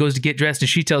grabs it and goes to get dressed, and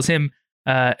she tells him,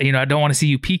 I don't want to see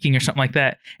you peeking or something like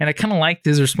that. And I kind of liked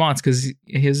his response because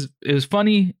it was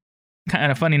funny,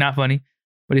 kind of funny, not funny.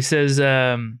 But he says,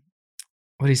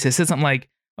 said something like,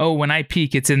 "Oh, when I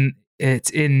peek, it's in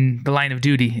the line of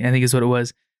duty," I think is what it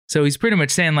was. So he's pretty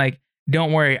much saying like,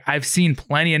 don't worry, I've seen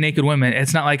plenty of naked women.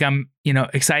 It's not like I'm,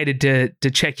 excited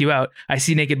to check you out. I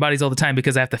see naked bodies all the time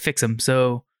because I have to fix them.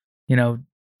 So,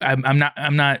 I'm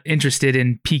not interested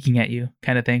in peeking at you,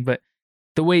 kind of thing. But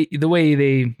the way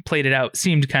they played it out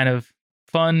seemed kind of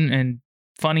fun and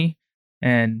funny,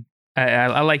 and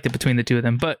I liked it between the two of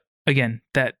them. But again,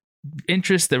 that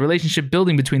interest, the relationship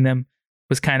building between them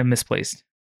was kind of misplaced,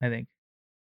 I think.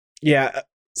 Yeah.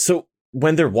 So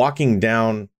when they're walking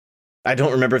down, I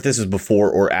don't remember if this was before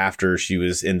or after she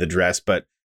was in the dress, but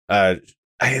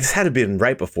this had to be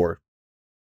right before.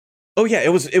 Oh yeah, it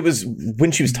was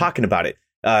when she was talking about it.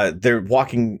 They're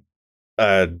walking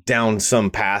down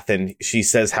some path, and she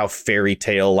says how fairy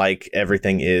tale like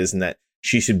everything is, and that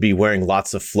she should be wearing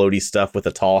lots of floaty stuff with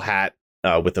a tall hat,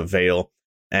 with a veil.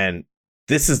 And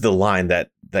this is the line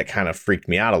that kind of freaked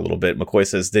me out a little bit. McCoy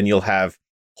says, "Then you'll have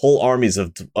whole armies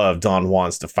of Don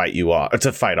Juans to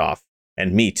fight off,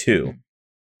 and me too."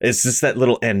 It's just that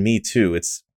little "and me too."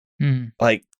 It's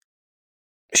like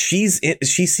she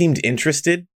seemed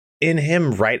interested in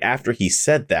him right after he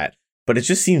said that, but it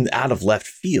just seemed out of left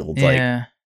field. Yeah. Like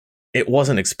it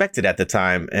wasn't expected at the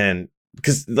time, and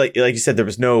because like you said, there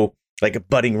was no like a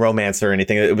budding romance or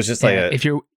anything. It was just like if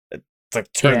you're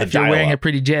turn the if you're dial wearing up. a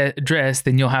pretty dress,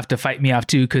 then you'll have to fight me off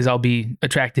too, because I'll be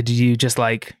attracted to you just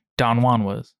like Don Juan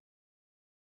was.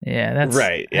 Yeah, that's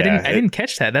right. Yeah. I didn't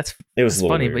catch that. It was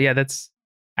funny, weird. but yeah, that's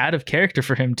out of character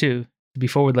for him too, to be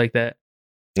forward like that.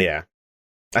 Yeah,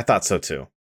 I thought so too.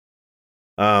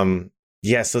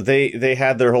 Yeah, so they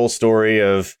had their whole story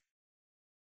of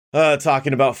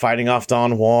talking about fighting off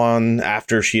Don Juan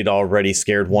after she had already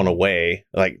scared one away,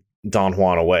 like Don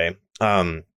Juan away.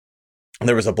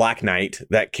 There was a Black Knight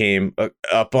that came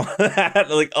up on,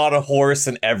 like on a horse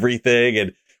and everything,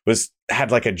 and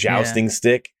had like a jousting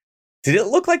stick. Did it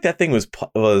look like that thing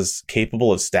was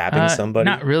capable of stabbing somebody?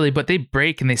 Not really, but they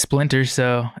break and they splinter.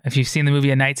 So if you've seen the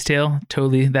movie A Knight's Tale,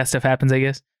 totally that stuff happens, I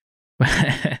guess.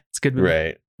 It's a good movie.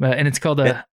 Right. And it's called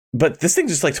but this thing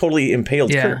just like totally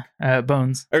impaled Kirk.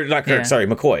 Bones. Or not Kirk, sorry,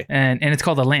 McCoy. And it's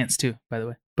called a lance too, by the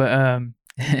way. But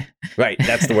right,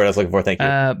 that's the word I was looking for. Thank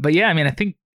you. But yeah, I mean, I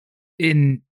think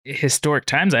in historic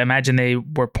times, I imagine they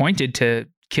were pointed to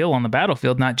kill on the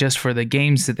battlefield, not just for the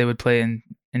games that they would play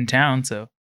in town. So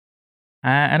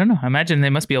I don't know. I imagine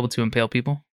they must be able to impale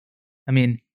people. I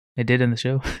mean, they did in the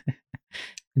show.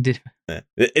 It did.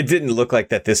 It didn't look like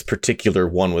that this particular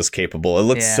one was capable. It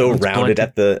looked so rounded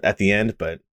at the end,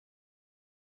 but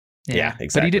yeah,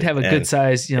 exactly. But he did have a good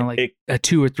size, like a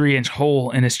 2 or 3 inch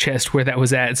hole in his chest where that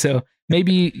was at. So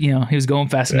maybe, he was going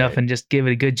fast enough and just gave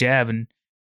it a good jab and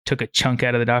took a chunk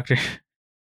out of the doctor.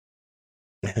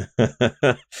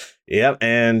 Yep,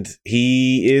 and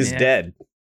he is dead.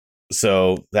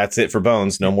 So that's it for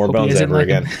Bones. No more Bones ever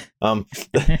again.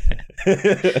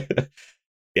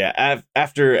 Yeah,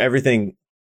 after everything,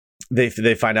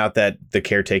 they find out that the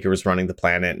caretaker was running the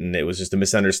planet, and it was just a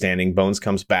misunderstanding. Bones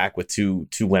comes back with two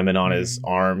women on his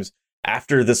arms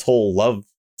after this whole love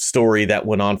story that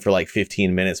went on for like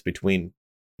 15 minutes between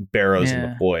Barrows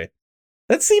and McCoy.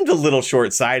 That seemed a little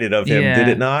short-sighted of him, did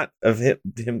it not? Of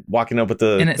him walking up with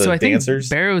the dancers. I think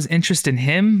Barrows' interest in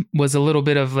him was a little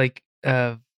bit of like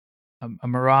a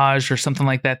mirage or something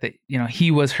like that. That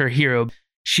he was her hero.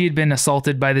 She had been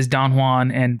assaulted by this Don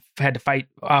Juan and had to fight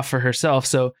off for herself.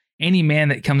 So any man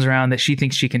that comes around that she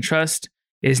thinks she can trust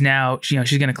is now,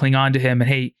 she's going to cling on to him and,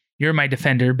 hey, you're my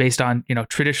defender based on,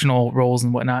 traditional roles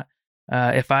and whatnot.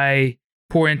 If I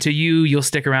pour into you, you'll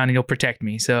stick around and you'll protect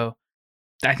me. So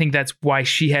I think that's why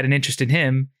she had an interest in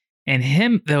him. And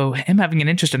him having an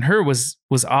interest in her was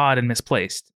odd and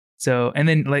misplaced. So, and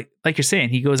then like you're saying,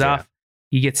 he goes off,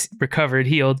 he gets recovered,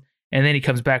 healed. And then he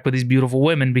comes back with these beautiful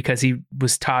women because he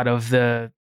was taught of the,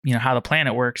 how the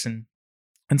planet works. And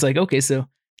it's like, okay, so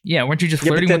yeah, weren't you just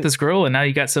flirting with this girl? And now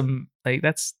you got some, like,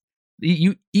 that's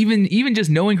you even just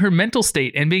knowing her mental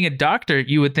state and being a doctor,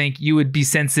 you would think you would be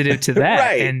sensitive to that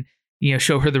right. And,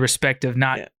 show her the respect of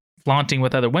not flaunting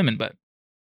with other women. But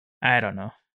I don't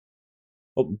know.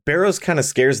 Well, Barrows kind of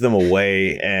scares them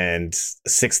away and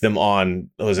sicks them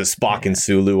on, was it Spock and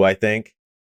Sulu, I think.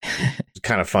 It's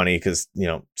kind of funny because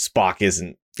Spock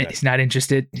he's not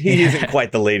interested. He isn't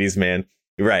quite the ladies' man,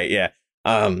 right? Yeah.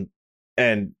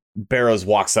 And Barrows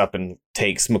walks up and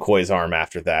takes McCoy's arm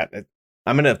after that.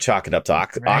 I'm gonna chalk it up to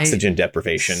oxygen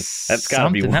deprivation. That's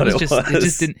gotta be what it was. It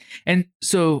just didn't, and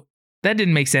so that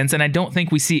didn't make sense. And I don't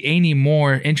think we see any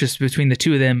more interest between the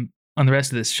two of them on the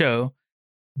rest of this show.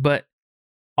 But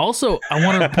also, I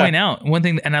want to point out one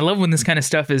thing, and I love when this kind of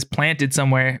stuff is planted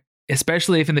somewhere,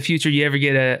 especially if in the future you ever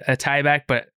get a tie back,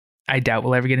 but I doubt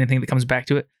we'll ever get anything that comes back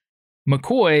to it.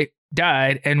 McCoy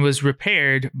died and was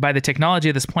repaired by the technology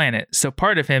of this planet. So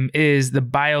part of him is the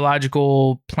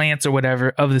biological plants or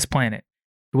whatever of this planet.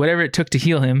 Whatever it took to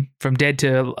heal him from dead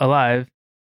to alive,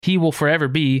 he will forever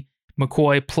be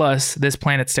McCoy plus this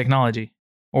planet's technology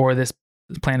or this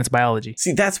planet's biology.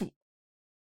 See, that's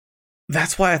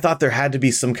why I thought there had to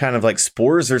be some kind of like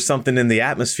spores or something in the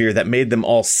atmosphere that made them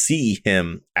all see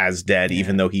him as dead,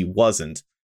 even though he wasn't.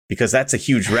 Because that's a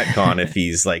huge retcon if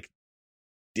he's like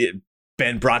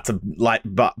been brought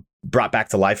back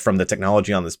to life from the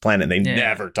technology on this planet and they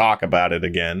never talk about it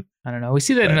again. I don't know. We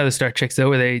see that in other Star Treks though,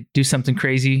 where they do something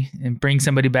crazy and bring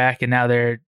somebody back, and now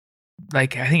they're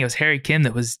like, I think it was Harry Kim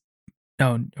that was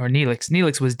or Neelix.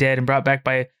 Neelix was dead and brought back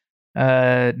by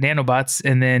nanobots,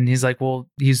 and then he's like, well,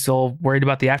 he's all worried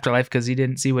about the afterlife because he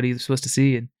didn't see what he was supposed to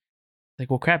see, and like,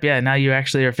 well, crap, yeah, now you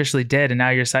actually are officially dead, and now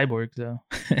you're a cyborg. So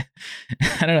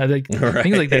I don't know, like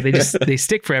things like that. They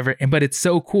stick forever, but it's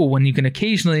so cool when you can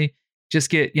occasionally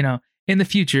just get, in the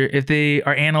future, if they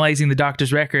are analyzing the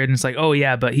doctor's record and it's like, oh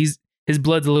yeah, but his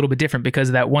blood's a little bit different because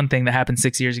of that one thing that happened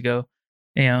 6 years ago.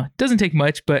 It doesn't take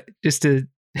much, but just to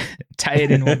tie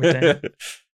it in one more time.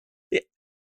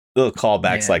 Little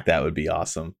callbacks like that would be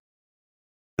awesome.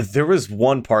 There was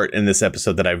one part in this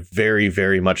episode that I very,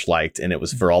 very much liked, and it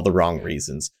was for all the wrong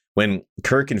reasons. When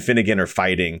Kirk and Finnegan are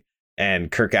fighting,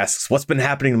 and Kirk asks, what's been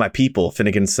happening to my people?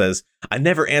 Finnegan says, I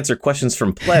never answer questions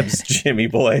from plebs, Jimmy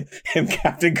boy. And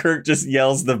Captain Kirk just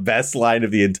yells the best line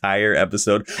of the entire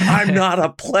episode. I'm not a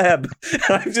pleb.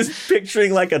 I'm just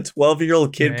picturing like a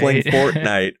 12-year-old kid playing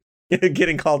Fortnite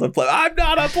getting called a pleb. I'm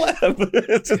not a pleb.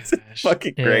 It's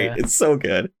fucking great. It's so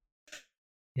good.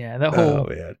 Yeah,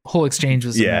 that whole exchange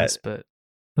was a mess, but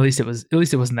at least it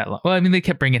wasn't that long. Well, I mean, they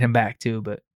kept bringing him back too,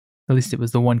 but at least it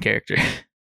was the one character.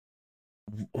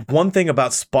 One thing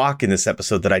about Spock in this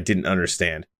episode that I didn't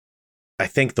understand, I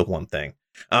think the one thing,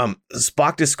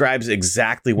 Spock describes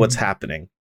exactly what's happening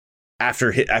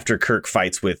after Kirk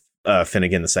fights with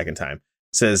Finnegan the second time.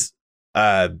 Says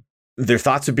their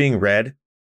thoughts are being read,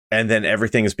 and then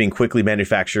everything is being quickly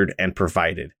manufactured and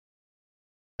provided.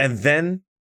 And then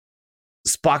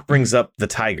Spock brings up the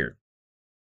tiger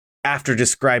after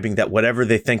describing that whatever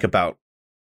they think about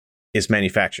is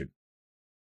manufactured.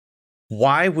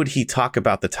 Why would he talk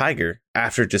about the tiger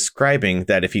after describing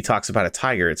that if he talks about a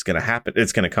tiger, it's going to happen?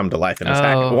 It's going to come to life and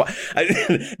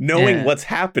attack. Knowing what's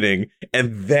happening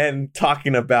and then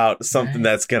talking about something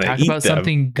that's going to eat them.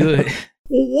 Something good.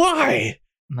 Why?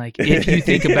 Like, if you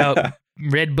think about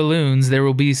red balloons, there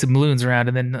will be some balloons around,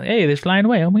 and then, hey, they're flying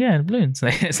away. Oh my God, balloons.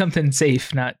 Like, something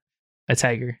safe, not a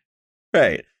tiger.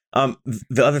 Right.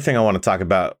 The other thing I want to talk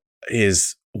about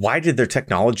is, why did their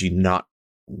technology not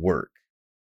work?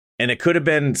 And it could have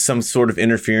been some sort of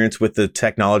interference with the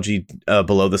technology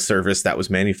below the surface that was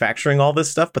manufacturing all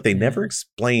this stuff, but they never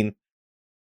explain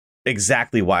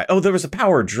exactly why. Oh, there was a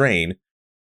power drain,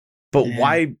 but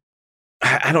why?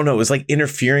 I don't know. It was like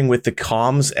interfering with the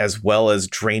comms as well as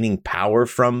draining power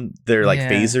from their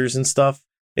phasers and stuff.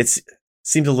 It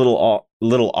seemed a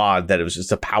little odd that it was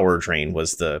just a power drain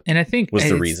was the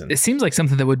reason. It seems like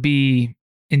something that would be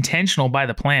intentional by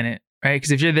the planet. Right,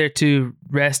 because if you're there to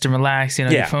rest and relax,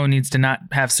 your phone needs to not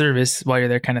have service while you're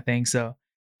there, kind of thing. So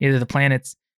either the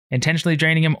planet's intentionally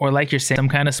draining them, or like you're saying, some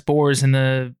kind of spores in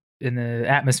the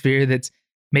atmosphere that's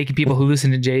making people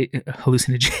hallucinate.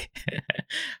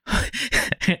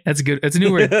 That's a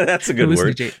new word. That's a good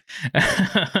word.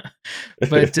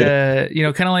 But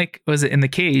kind of like, was it in The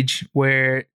Cage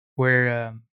where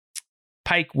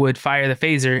Pike would fire the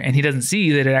phaser and he doesn't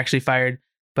see that it actually fired,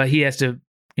 but he has to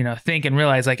think and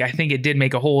realize, like, I think it did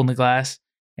make a hole in the glass.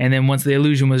 And then once the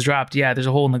illusion was dropped, there's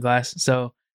a hole in the glass.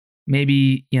 So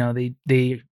maybe,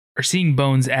 they are seeing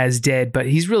Bones as dead, but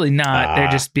he's really not.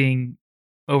 They're just being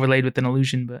overlaid with an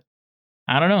illusion. But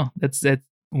I don't know. That's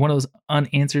one of those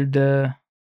unanswered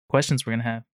questions we're going to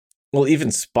have. Well, even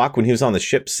Spock, when he was on the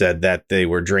ship, said that they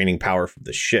were draining power from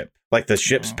the ship. Like the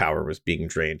ship's power was being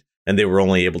drained. And they were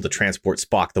only able to transport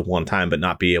Spock the one time, but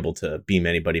not be able to beam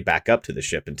anybody back up to the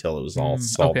ship until it was all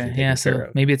solved. Okay, yeah, so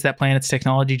maybe it's that planet's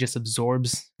technology just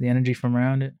absorbs the energy from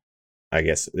around it. I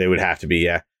guess they would have to be,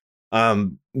 yeah.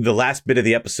 The last bit of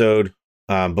the episode,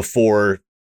 before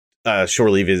shore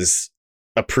leave is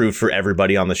approved for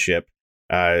everybody on the ship,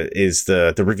 is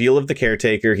the reveal of the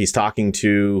caretaker. He's talking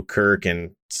to Kirk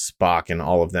and Spock and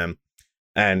all of them,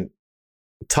 and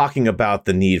talking about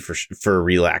the need for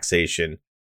relaxation.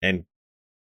 And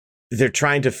they're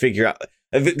trying to figure out,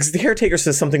 because the caretaker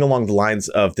says something along the lines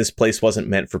of, this place wasn't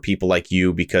meant for people like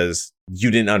you because you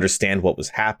didn't understand what was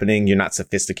happening. You're not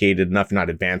sophisticated enough, you're not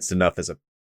advanced enough as a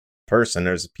person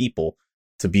or as a people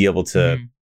to be able to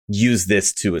use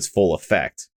this to its full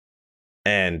effect.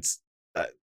 And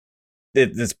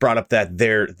it's brought up that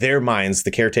their minds,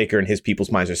 the caretaker and his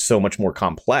people's minds, are so much more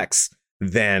complex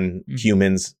than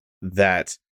humans,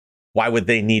 that why would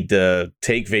they need to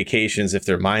take vacations if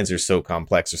their minds are so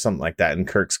complex, or something like that. And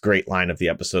Kirk's great line of the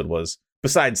episode was,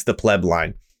 besides the pleb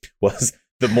line, was,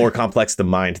 the more complex the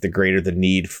mind, the greater the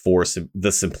need for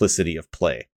the simplicity of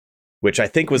play, which I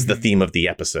think was the theme of the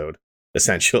episode,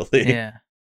 essentially. Yeah.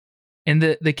 And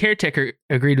the caretaker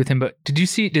agreed with him, but did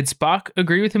Spock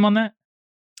agree with him on that?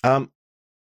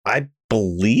 I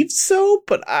believe so,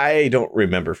 but I don't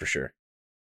remember for sure.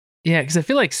 Yeah, because I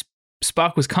feel like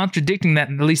Spock was contradicting that,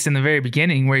 at least in the very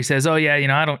beginning, where he says, "Oh yeah,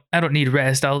 I don't need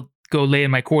rest. I'll go lay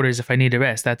in my quarters if I need a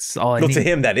rest. That's all I need." To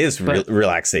him, that is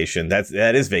relaxation.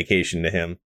 That is vacation to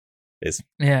him.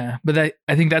 Yeah, but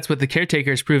I think that's what the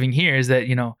caretaker is proving here, is that,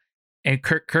 and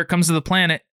Kirk comes to the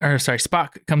planet,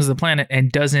 Spock comes to the planet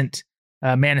and doesn't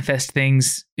manifest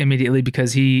things immediately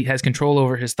because he has control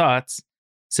over his thoughts.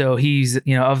 So he's,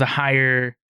 of the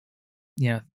higher,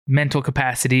 mental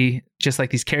capacity, just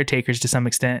like these caretakers to some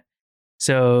extent.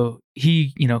 So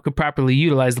he, could properly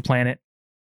utilize the planet.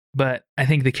 But I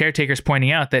think the caretaker's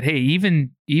pointing out that, hey,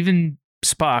 even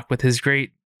Spock with his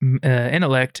great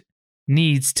intellect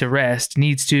needs to rest,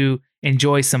 needs to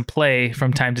enjoy some play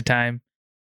from time to time.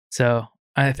 So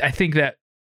I think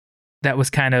that was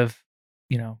kind of,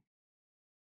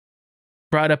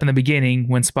 brought up in the beginning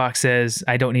when Spock says,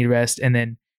 "I don't need rest," and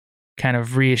then kind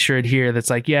of reassured here that's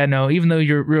like, yeah, no, even though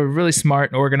you're really smart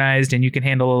and organized and you can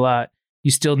handle a lot, you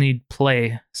still need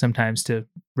play sometimes to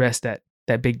rest that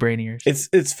big brain of yours.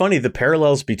 It's funny, the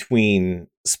parallels between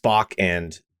Spock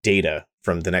and Data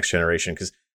from The Next Generation,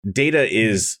 because Data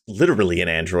is literally an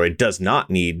android, does not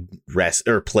need rest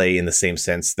or play in the same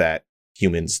sense that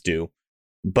humans do.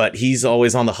 But he's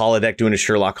always on the holodeck doing his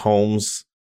Sherlock Holmes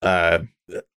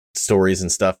stories and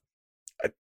stuff.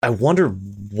 I wonder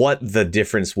what the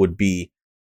difference would be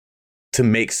to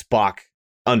make Spock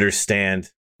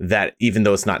understand that even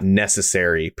though it's not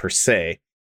necessary per se,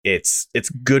 it's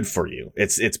good for you.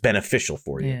 It's beneficial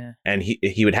for you. Yeah. And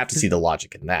he would have to see the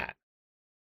logic in that.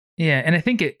 Yeah, and I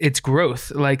think it's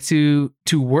growth. Like to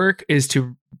work is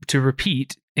to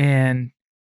repeat, and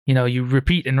you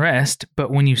repeat and rest,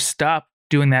 but when you stop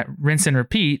doing that rinse and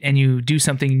repeat and you do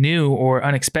something new or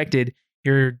unexpected,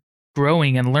 you're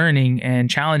growing and learning and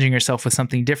challenging yourself with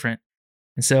something different.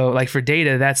 And so, like for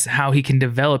Data, that's how he can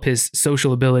develop his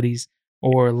social abilities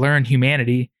or learn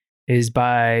humanity, is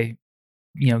by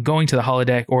going to the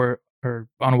holodeck or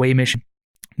on a way mission,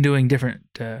 doing different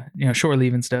shore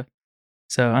leave and stuff.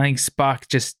 So I think Spock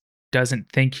just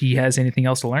doesn't think he has anything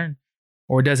else to learn,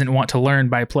 or doesn't want to learn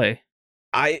by play.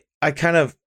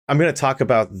 I'm going to talk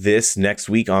about this next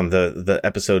week on the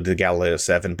episode to Galileo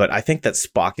 7, but I think that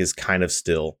Spock is kind of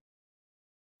still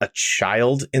a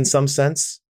child in some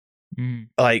sense.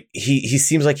 Like he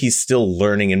seems like he's still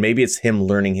learning, and maybe it's him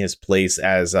learning his place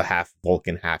as a half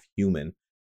Vulcan, half human.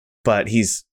 But he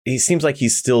seems like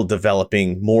he's still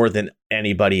developing more than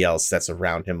anybody else that's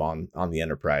around him on the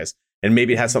Enterprise. And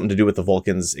maybe it has something to do with the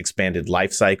Vulcans' expanded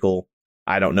life cycle.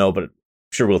 I don't know, but I'm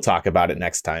sure we'll talk about it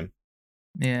next time.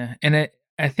 Yeah, and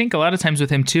I think a lot of times with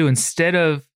him too, instead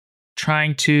of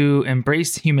trying to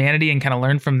embrace humanity and kind of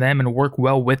learn from them and work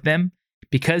well with them,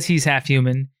 because he's half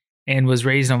human and was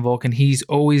raised on Vulcan, he's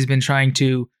always been trying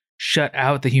to shut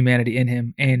out the humanity in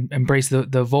him and embrace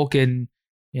the Vulcan,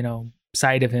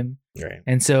 side of him. Right.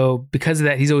 And so because of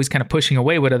that, he's always kind of pushing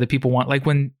away what other people want. Like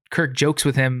when Kirk jokes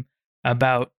with him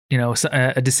about,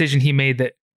 a decision he made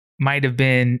that might have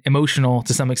been emotional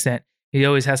to some extent, he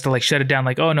always has to like shut it down.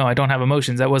 Like, oh no, I don't have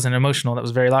emotions. That wasn't emotional. That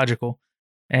was very logical.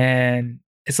 And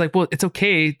it's like, well, it's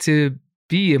okay to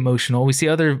be emotional. We see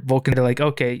other Vulcans that are like,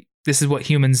 okay, this is what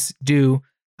humans do.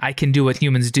 I can do what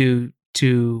humans do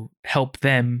to help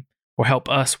them or help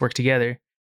us work together.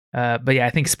 But yeah, I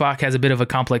think Spock has a bit of a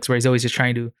complex where he's always just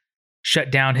trying to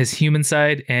shut down his human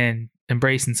side and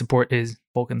embrace and support his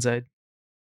Vulcan side.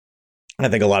 I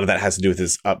think a lot of that has to do with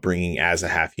his upbringing as a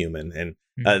half human. And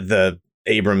the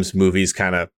Abrams movies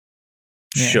kind of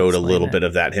showed a little bit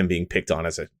of that, him being picked on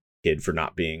as a kid for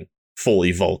not being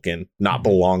fully Vulcan, not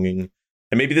belonging.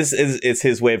 And maybe it's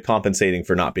his way of compensating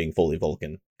for not being fully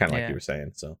Vulcan, kind of like you were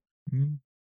saying. So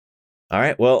All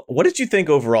right. Well, what did you think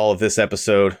overall of this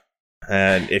episode?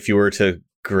 And if you were to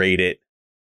grade it,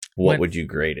 what would you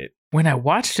grade it? When I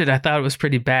watched it, I thought it was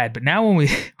pretty bad. But now when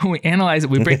we analyze it,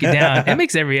 we break it down. It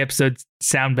makes every episode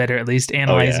sound better, at least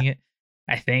analyzing it,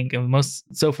 I think. And most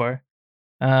so far.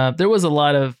 There was a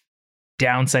lot of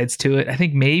downsides to it. I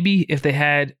think maybe if they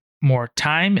had more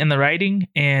time in the writing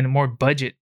and more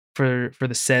budget for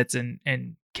the sets and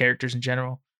characters in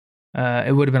general,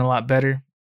 it would have been a lot better.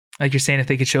 Like you're saying, if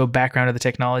they could show a background of the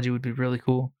technology, it would be really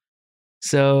cool.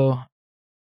 So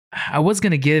I was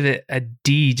going to give it a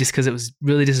D just because it was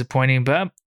really disappointing,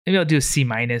 but maybe I'll do a C-.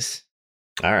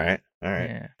 All right.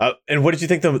 Yeah. And what did you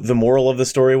think the moral of the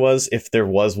story was, if there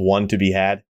was one to be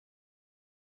had?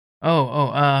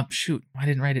 Shoot. I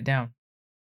didn't write it down.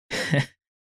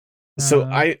 So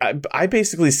I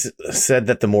basically said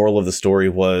that the moral of the story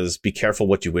was be careful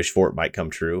what you wish for, it might come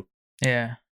true.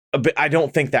 Yeah. But I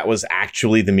don't think that was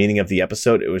actually the meaning of the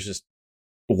episode. It was just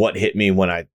what hit me when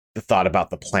I thought about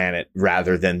the planet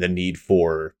rather than the need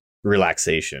for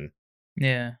relaxation.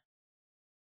 Yeah.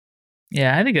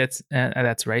 Yeah, I think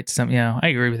that's right. I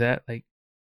agree with that. Like,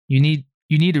 you need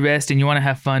to rest and you want to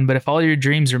have fun, but if all your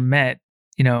dreams are met,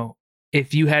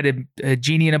 if you had a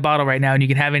genie in a bottle right now and you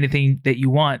can have anything that you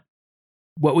want,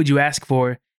 what would you ask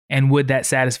for, and would that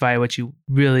satisfy what you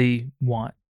really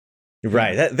want?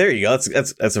 Right. There you go.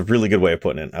 That's a really good way of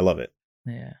putting it. I love it.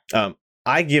 Yeah.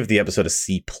 I give the episode a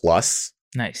C+.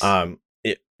 Nice.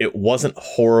 It wasn't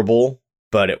horrible,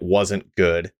 but it wasn't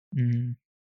good. Mm-hmm.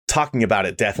 Talking about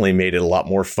it definitely made it a lot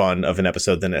more fun of an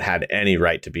episode than it had any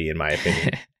right to be, in my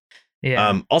opinion.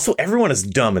 Yeah. Also, everyone is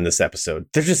dumb in this episode.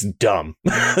 They're just dumb.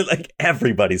 Like,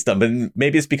 everybody's dumb. But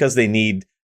maybe it's because they need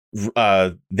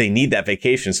that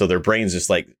vacation, so their brains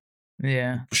just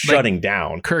shutting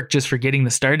down. Kirk just forgetting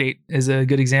the stardate is a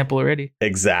good example already.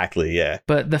 Exactly, yeah.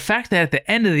 But the fact that at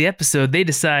the end of the episode they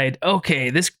decide,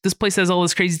 okay, this place has all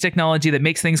this crazy technology that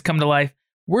makes things come to life.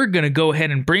 We're gonna go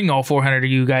ahead and bring all 400 of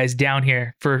you guys down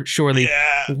here for shore leave.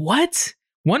 Yeah. What?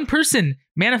 One person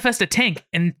manifests a tank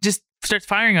and just starts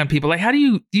firing on people. Like, how do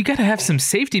you got to have some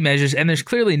safety measures, and there's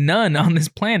clearly none on this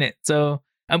planet. So,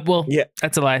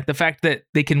 that's a lie. The fact that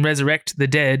they can resurrect the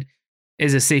dead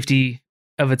is a safety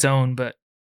of its own, but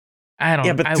I don't.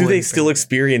 Yeah, but do they still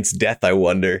experience death? I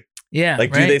wonder. Yeah,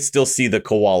 like, do they still see the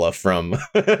koala from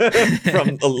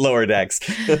the lower decks?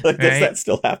 Does that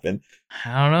still happen?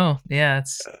 I don't know. Yeah,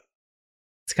 it's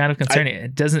kind of concerning.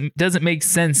 It doesn't make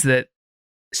sense that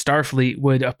Starfleet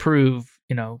would approve.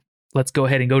 Let's go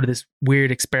ahead and go to this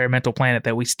weird experimental planet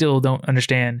that we still don't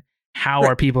understand how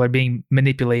our people are being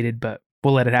manipulated, but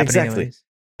we'll let it happen anyways.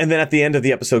 And then at the end of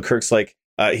the episode, Kirk's like,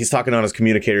 he's talking on his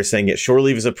communicator saying, shore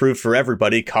leave is approved for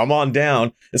everybody. Come on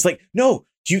down. It's like, no,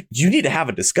 you need to have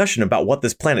a discussion about what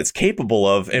this planet's capable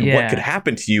of and what could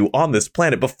happen to you on this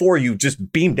planet before you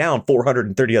just beam down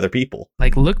 430 other people.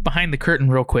 Like, look behind the curtain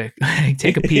real quick.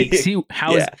 Take a peek. See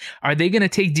are they going to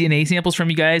take DNA samples from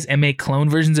you guys and make clone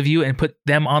versions of you and put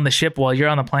them on the ship while you're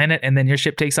on the planet, and then your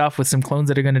ship takes off with some clones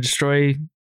that are going to destroy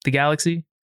the galaxy?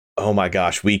 Oh my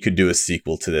gosh, we could do a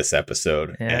sequel to this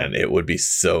episode, and it would be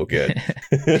so good.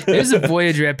 There's a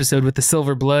Voyager episode with the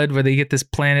Silver Blood where they get this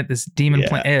planet, this demon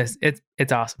planet.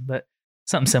 It's awesome, but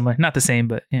something similar. Not the same,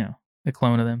 but a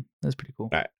clone of them. That's pretty cool.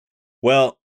 All right.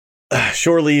 Well,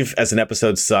 Shore Leave as an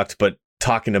episode sucked, but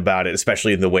talking about it,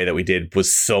 especially in the way that we did,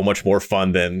 was so much more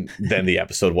fun than the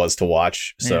episode was to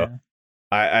watch. So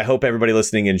I hope everybody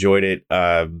listening enjoyed it.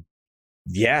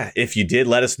 If you did,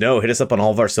 let us know. Hit us up on all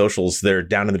of our socials. They're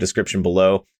down in the description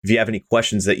below. If you have any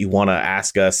questions that you want to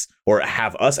ask us or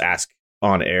have us ask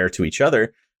on air to each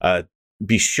other,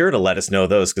 be sure to let us know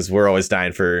those, because we're always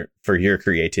dying for your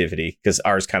creativity, because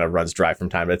ours kind of runs dry from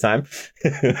time to time.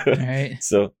 All right.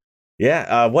 So,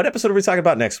 what episode are we talking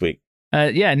about next week?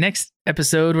 Next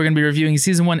episode, we're going to be reviewing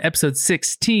Season 1, Episode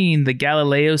 16, The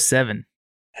Galileo 7.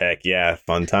 Heck yeah,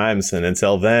 fun times. And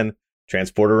until then,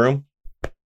 transporter room.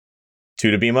 2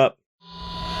 to beam up.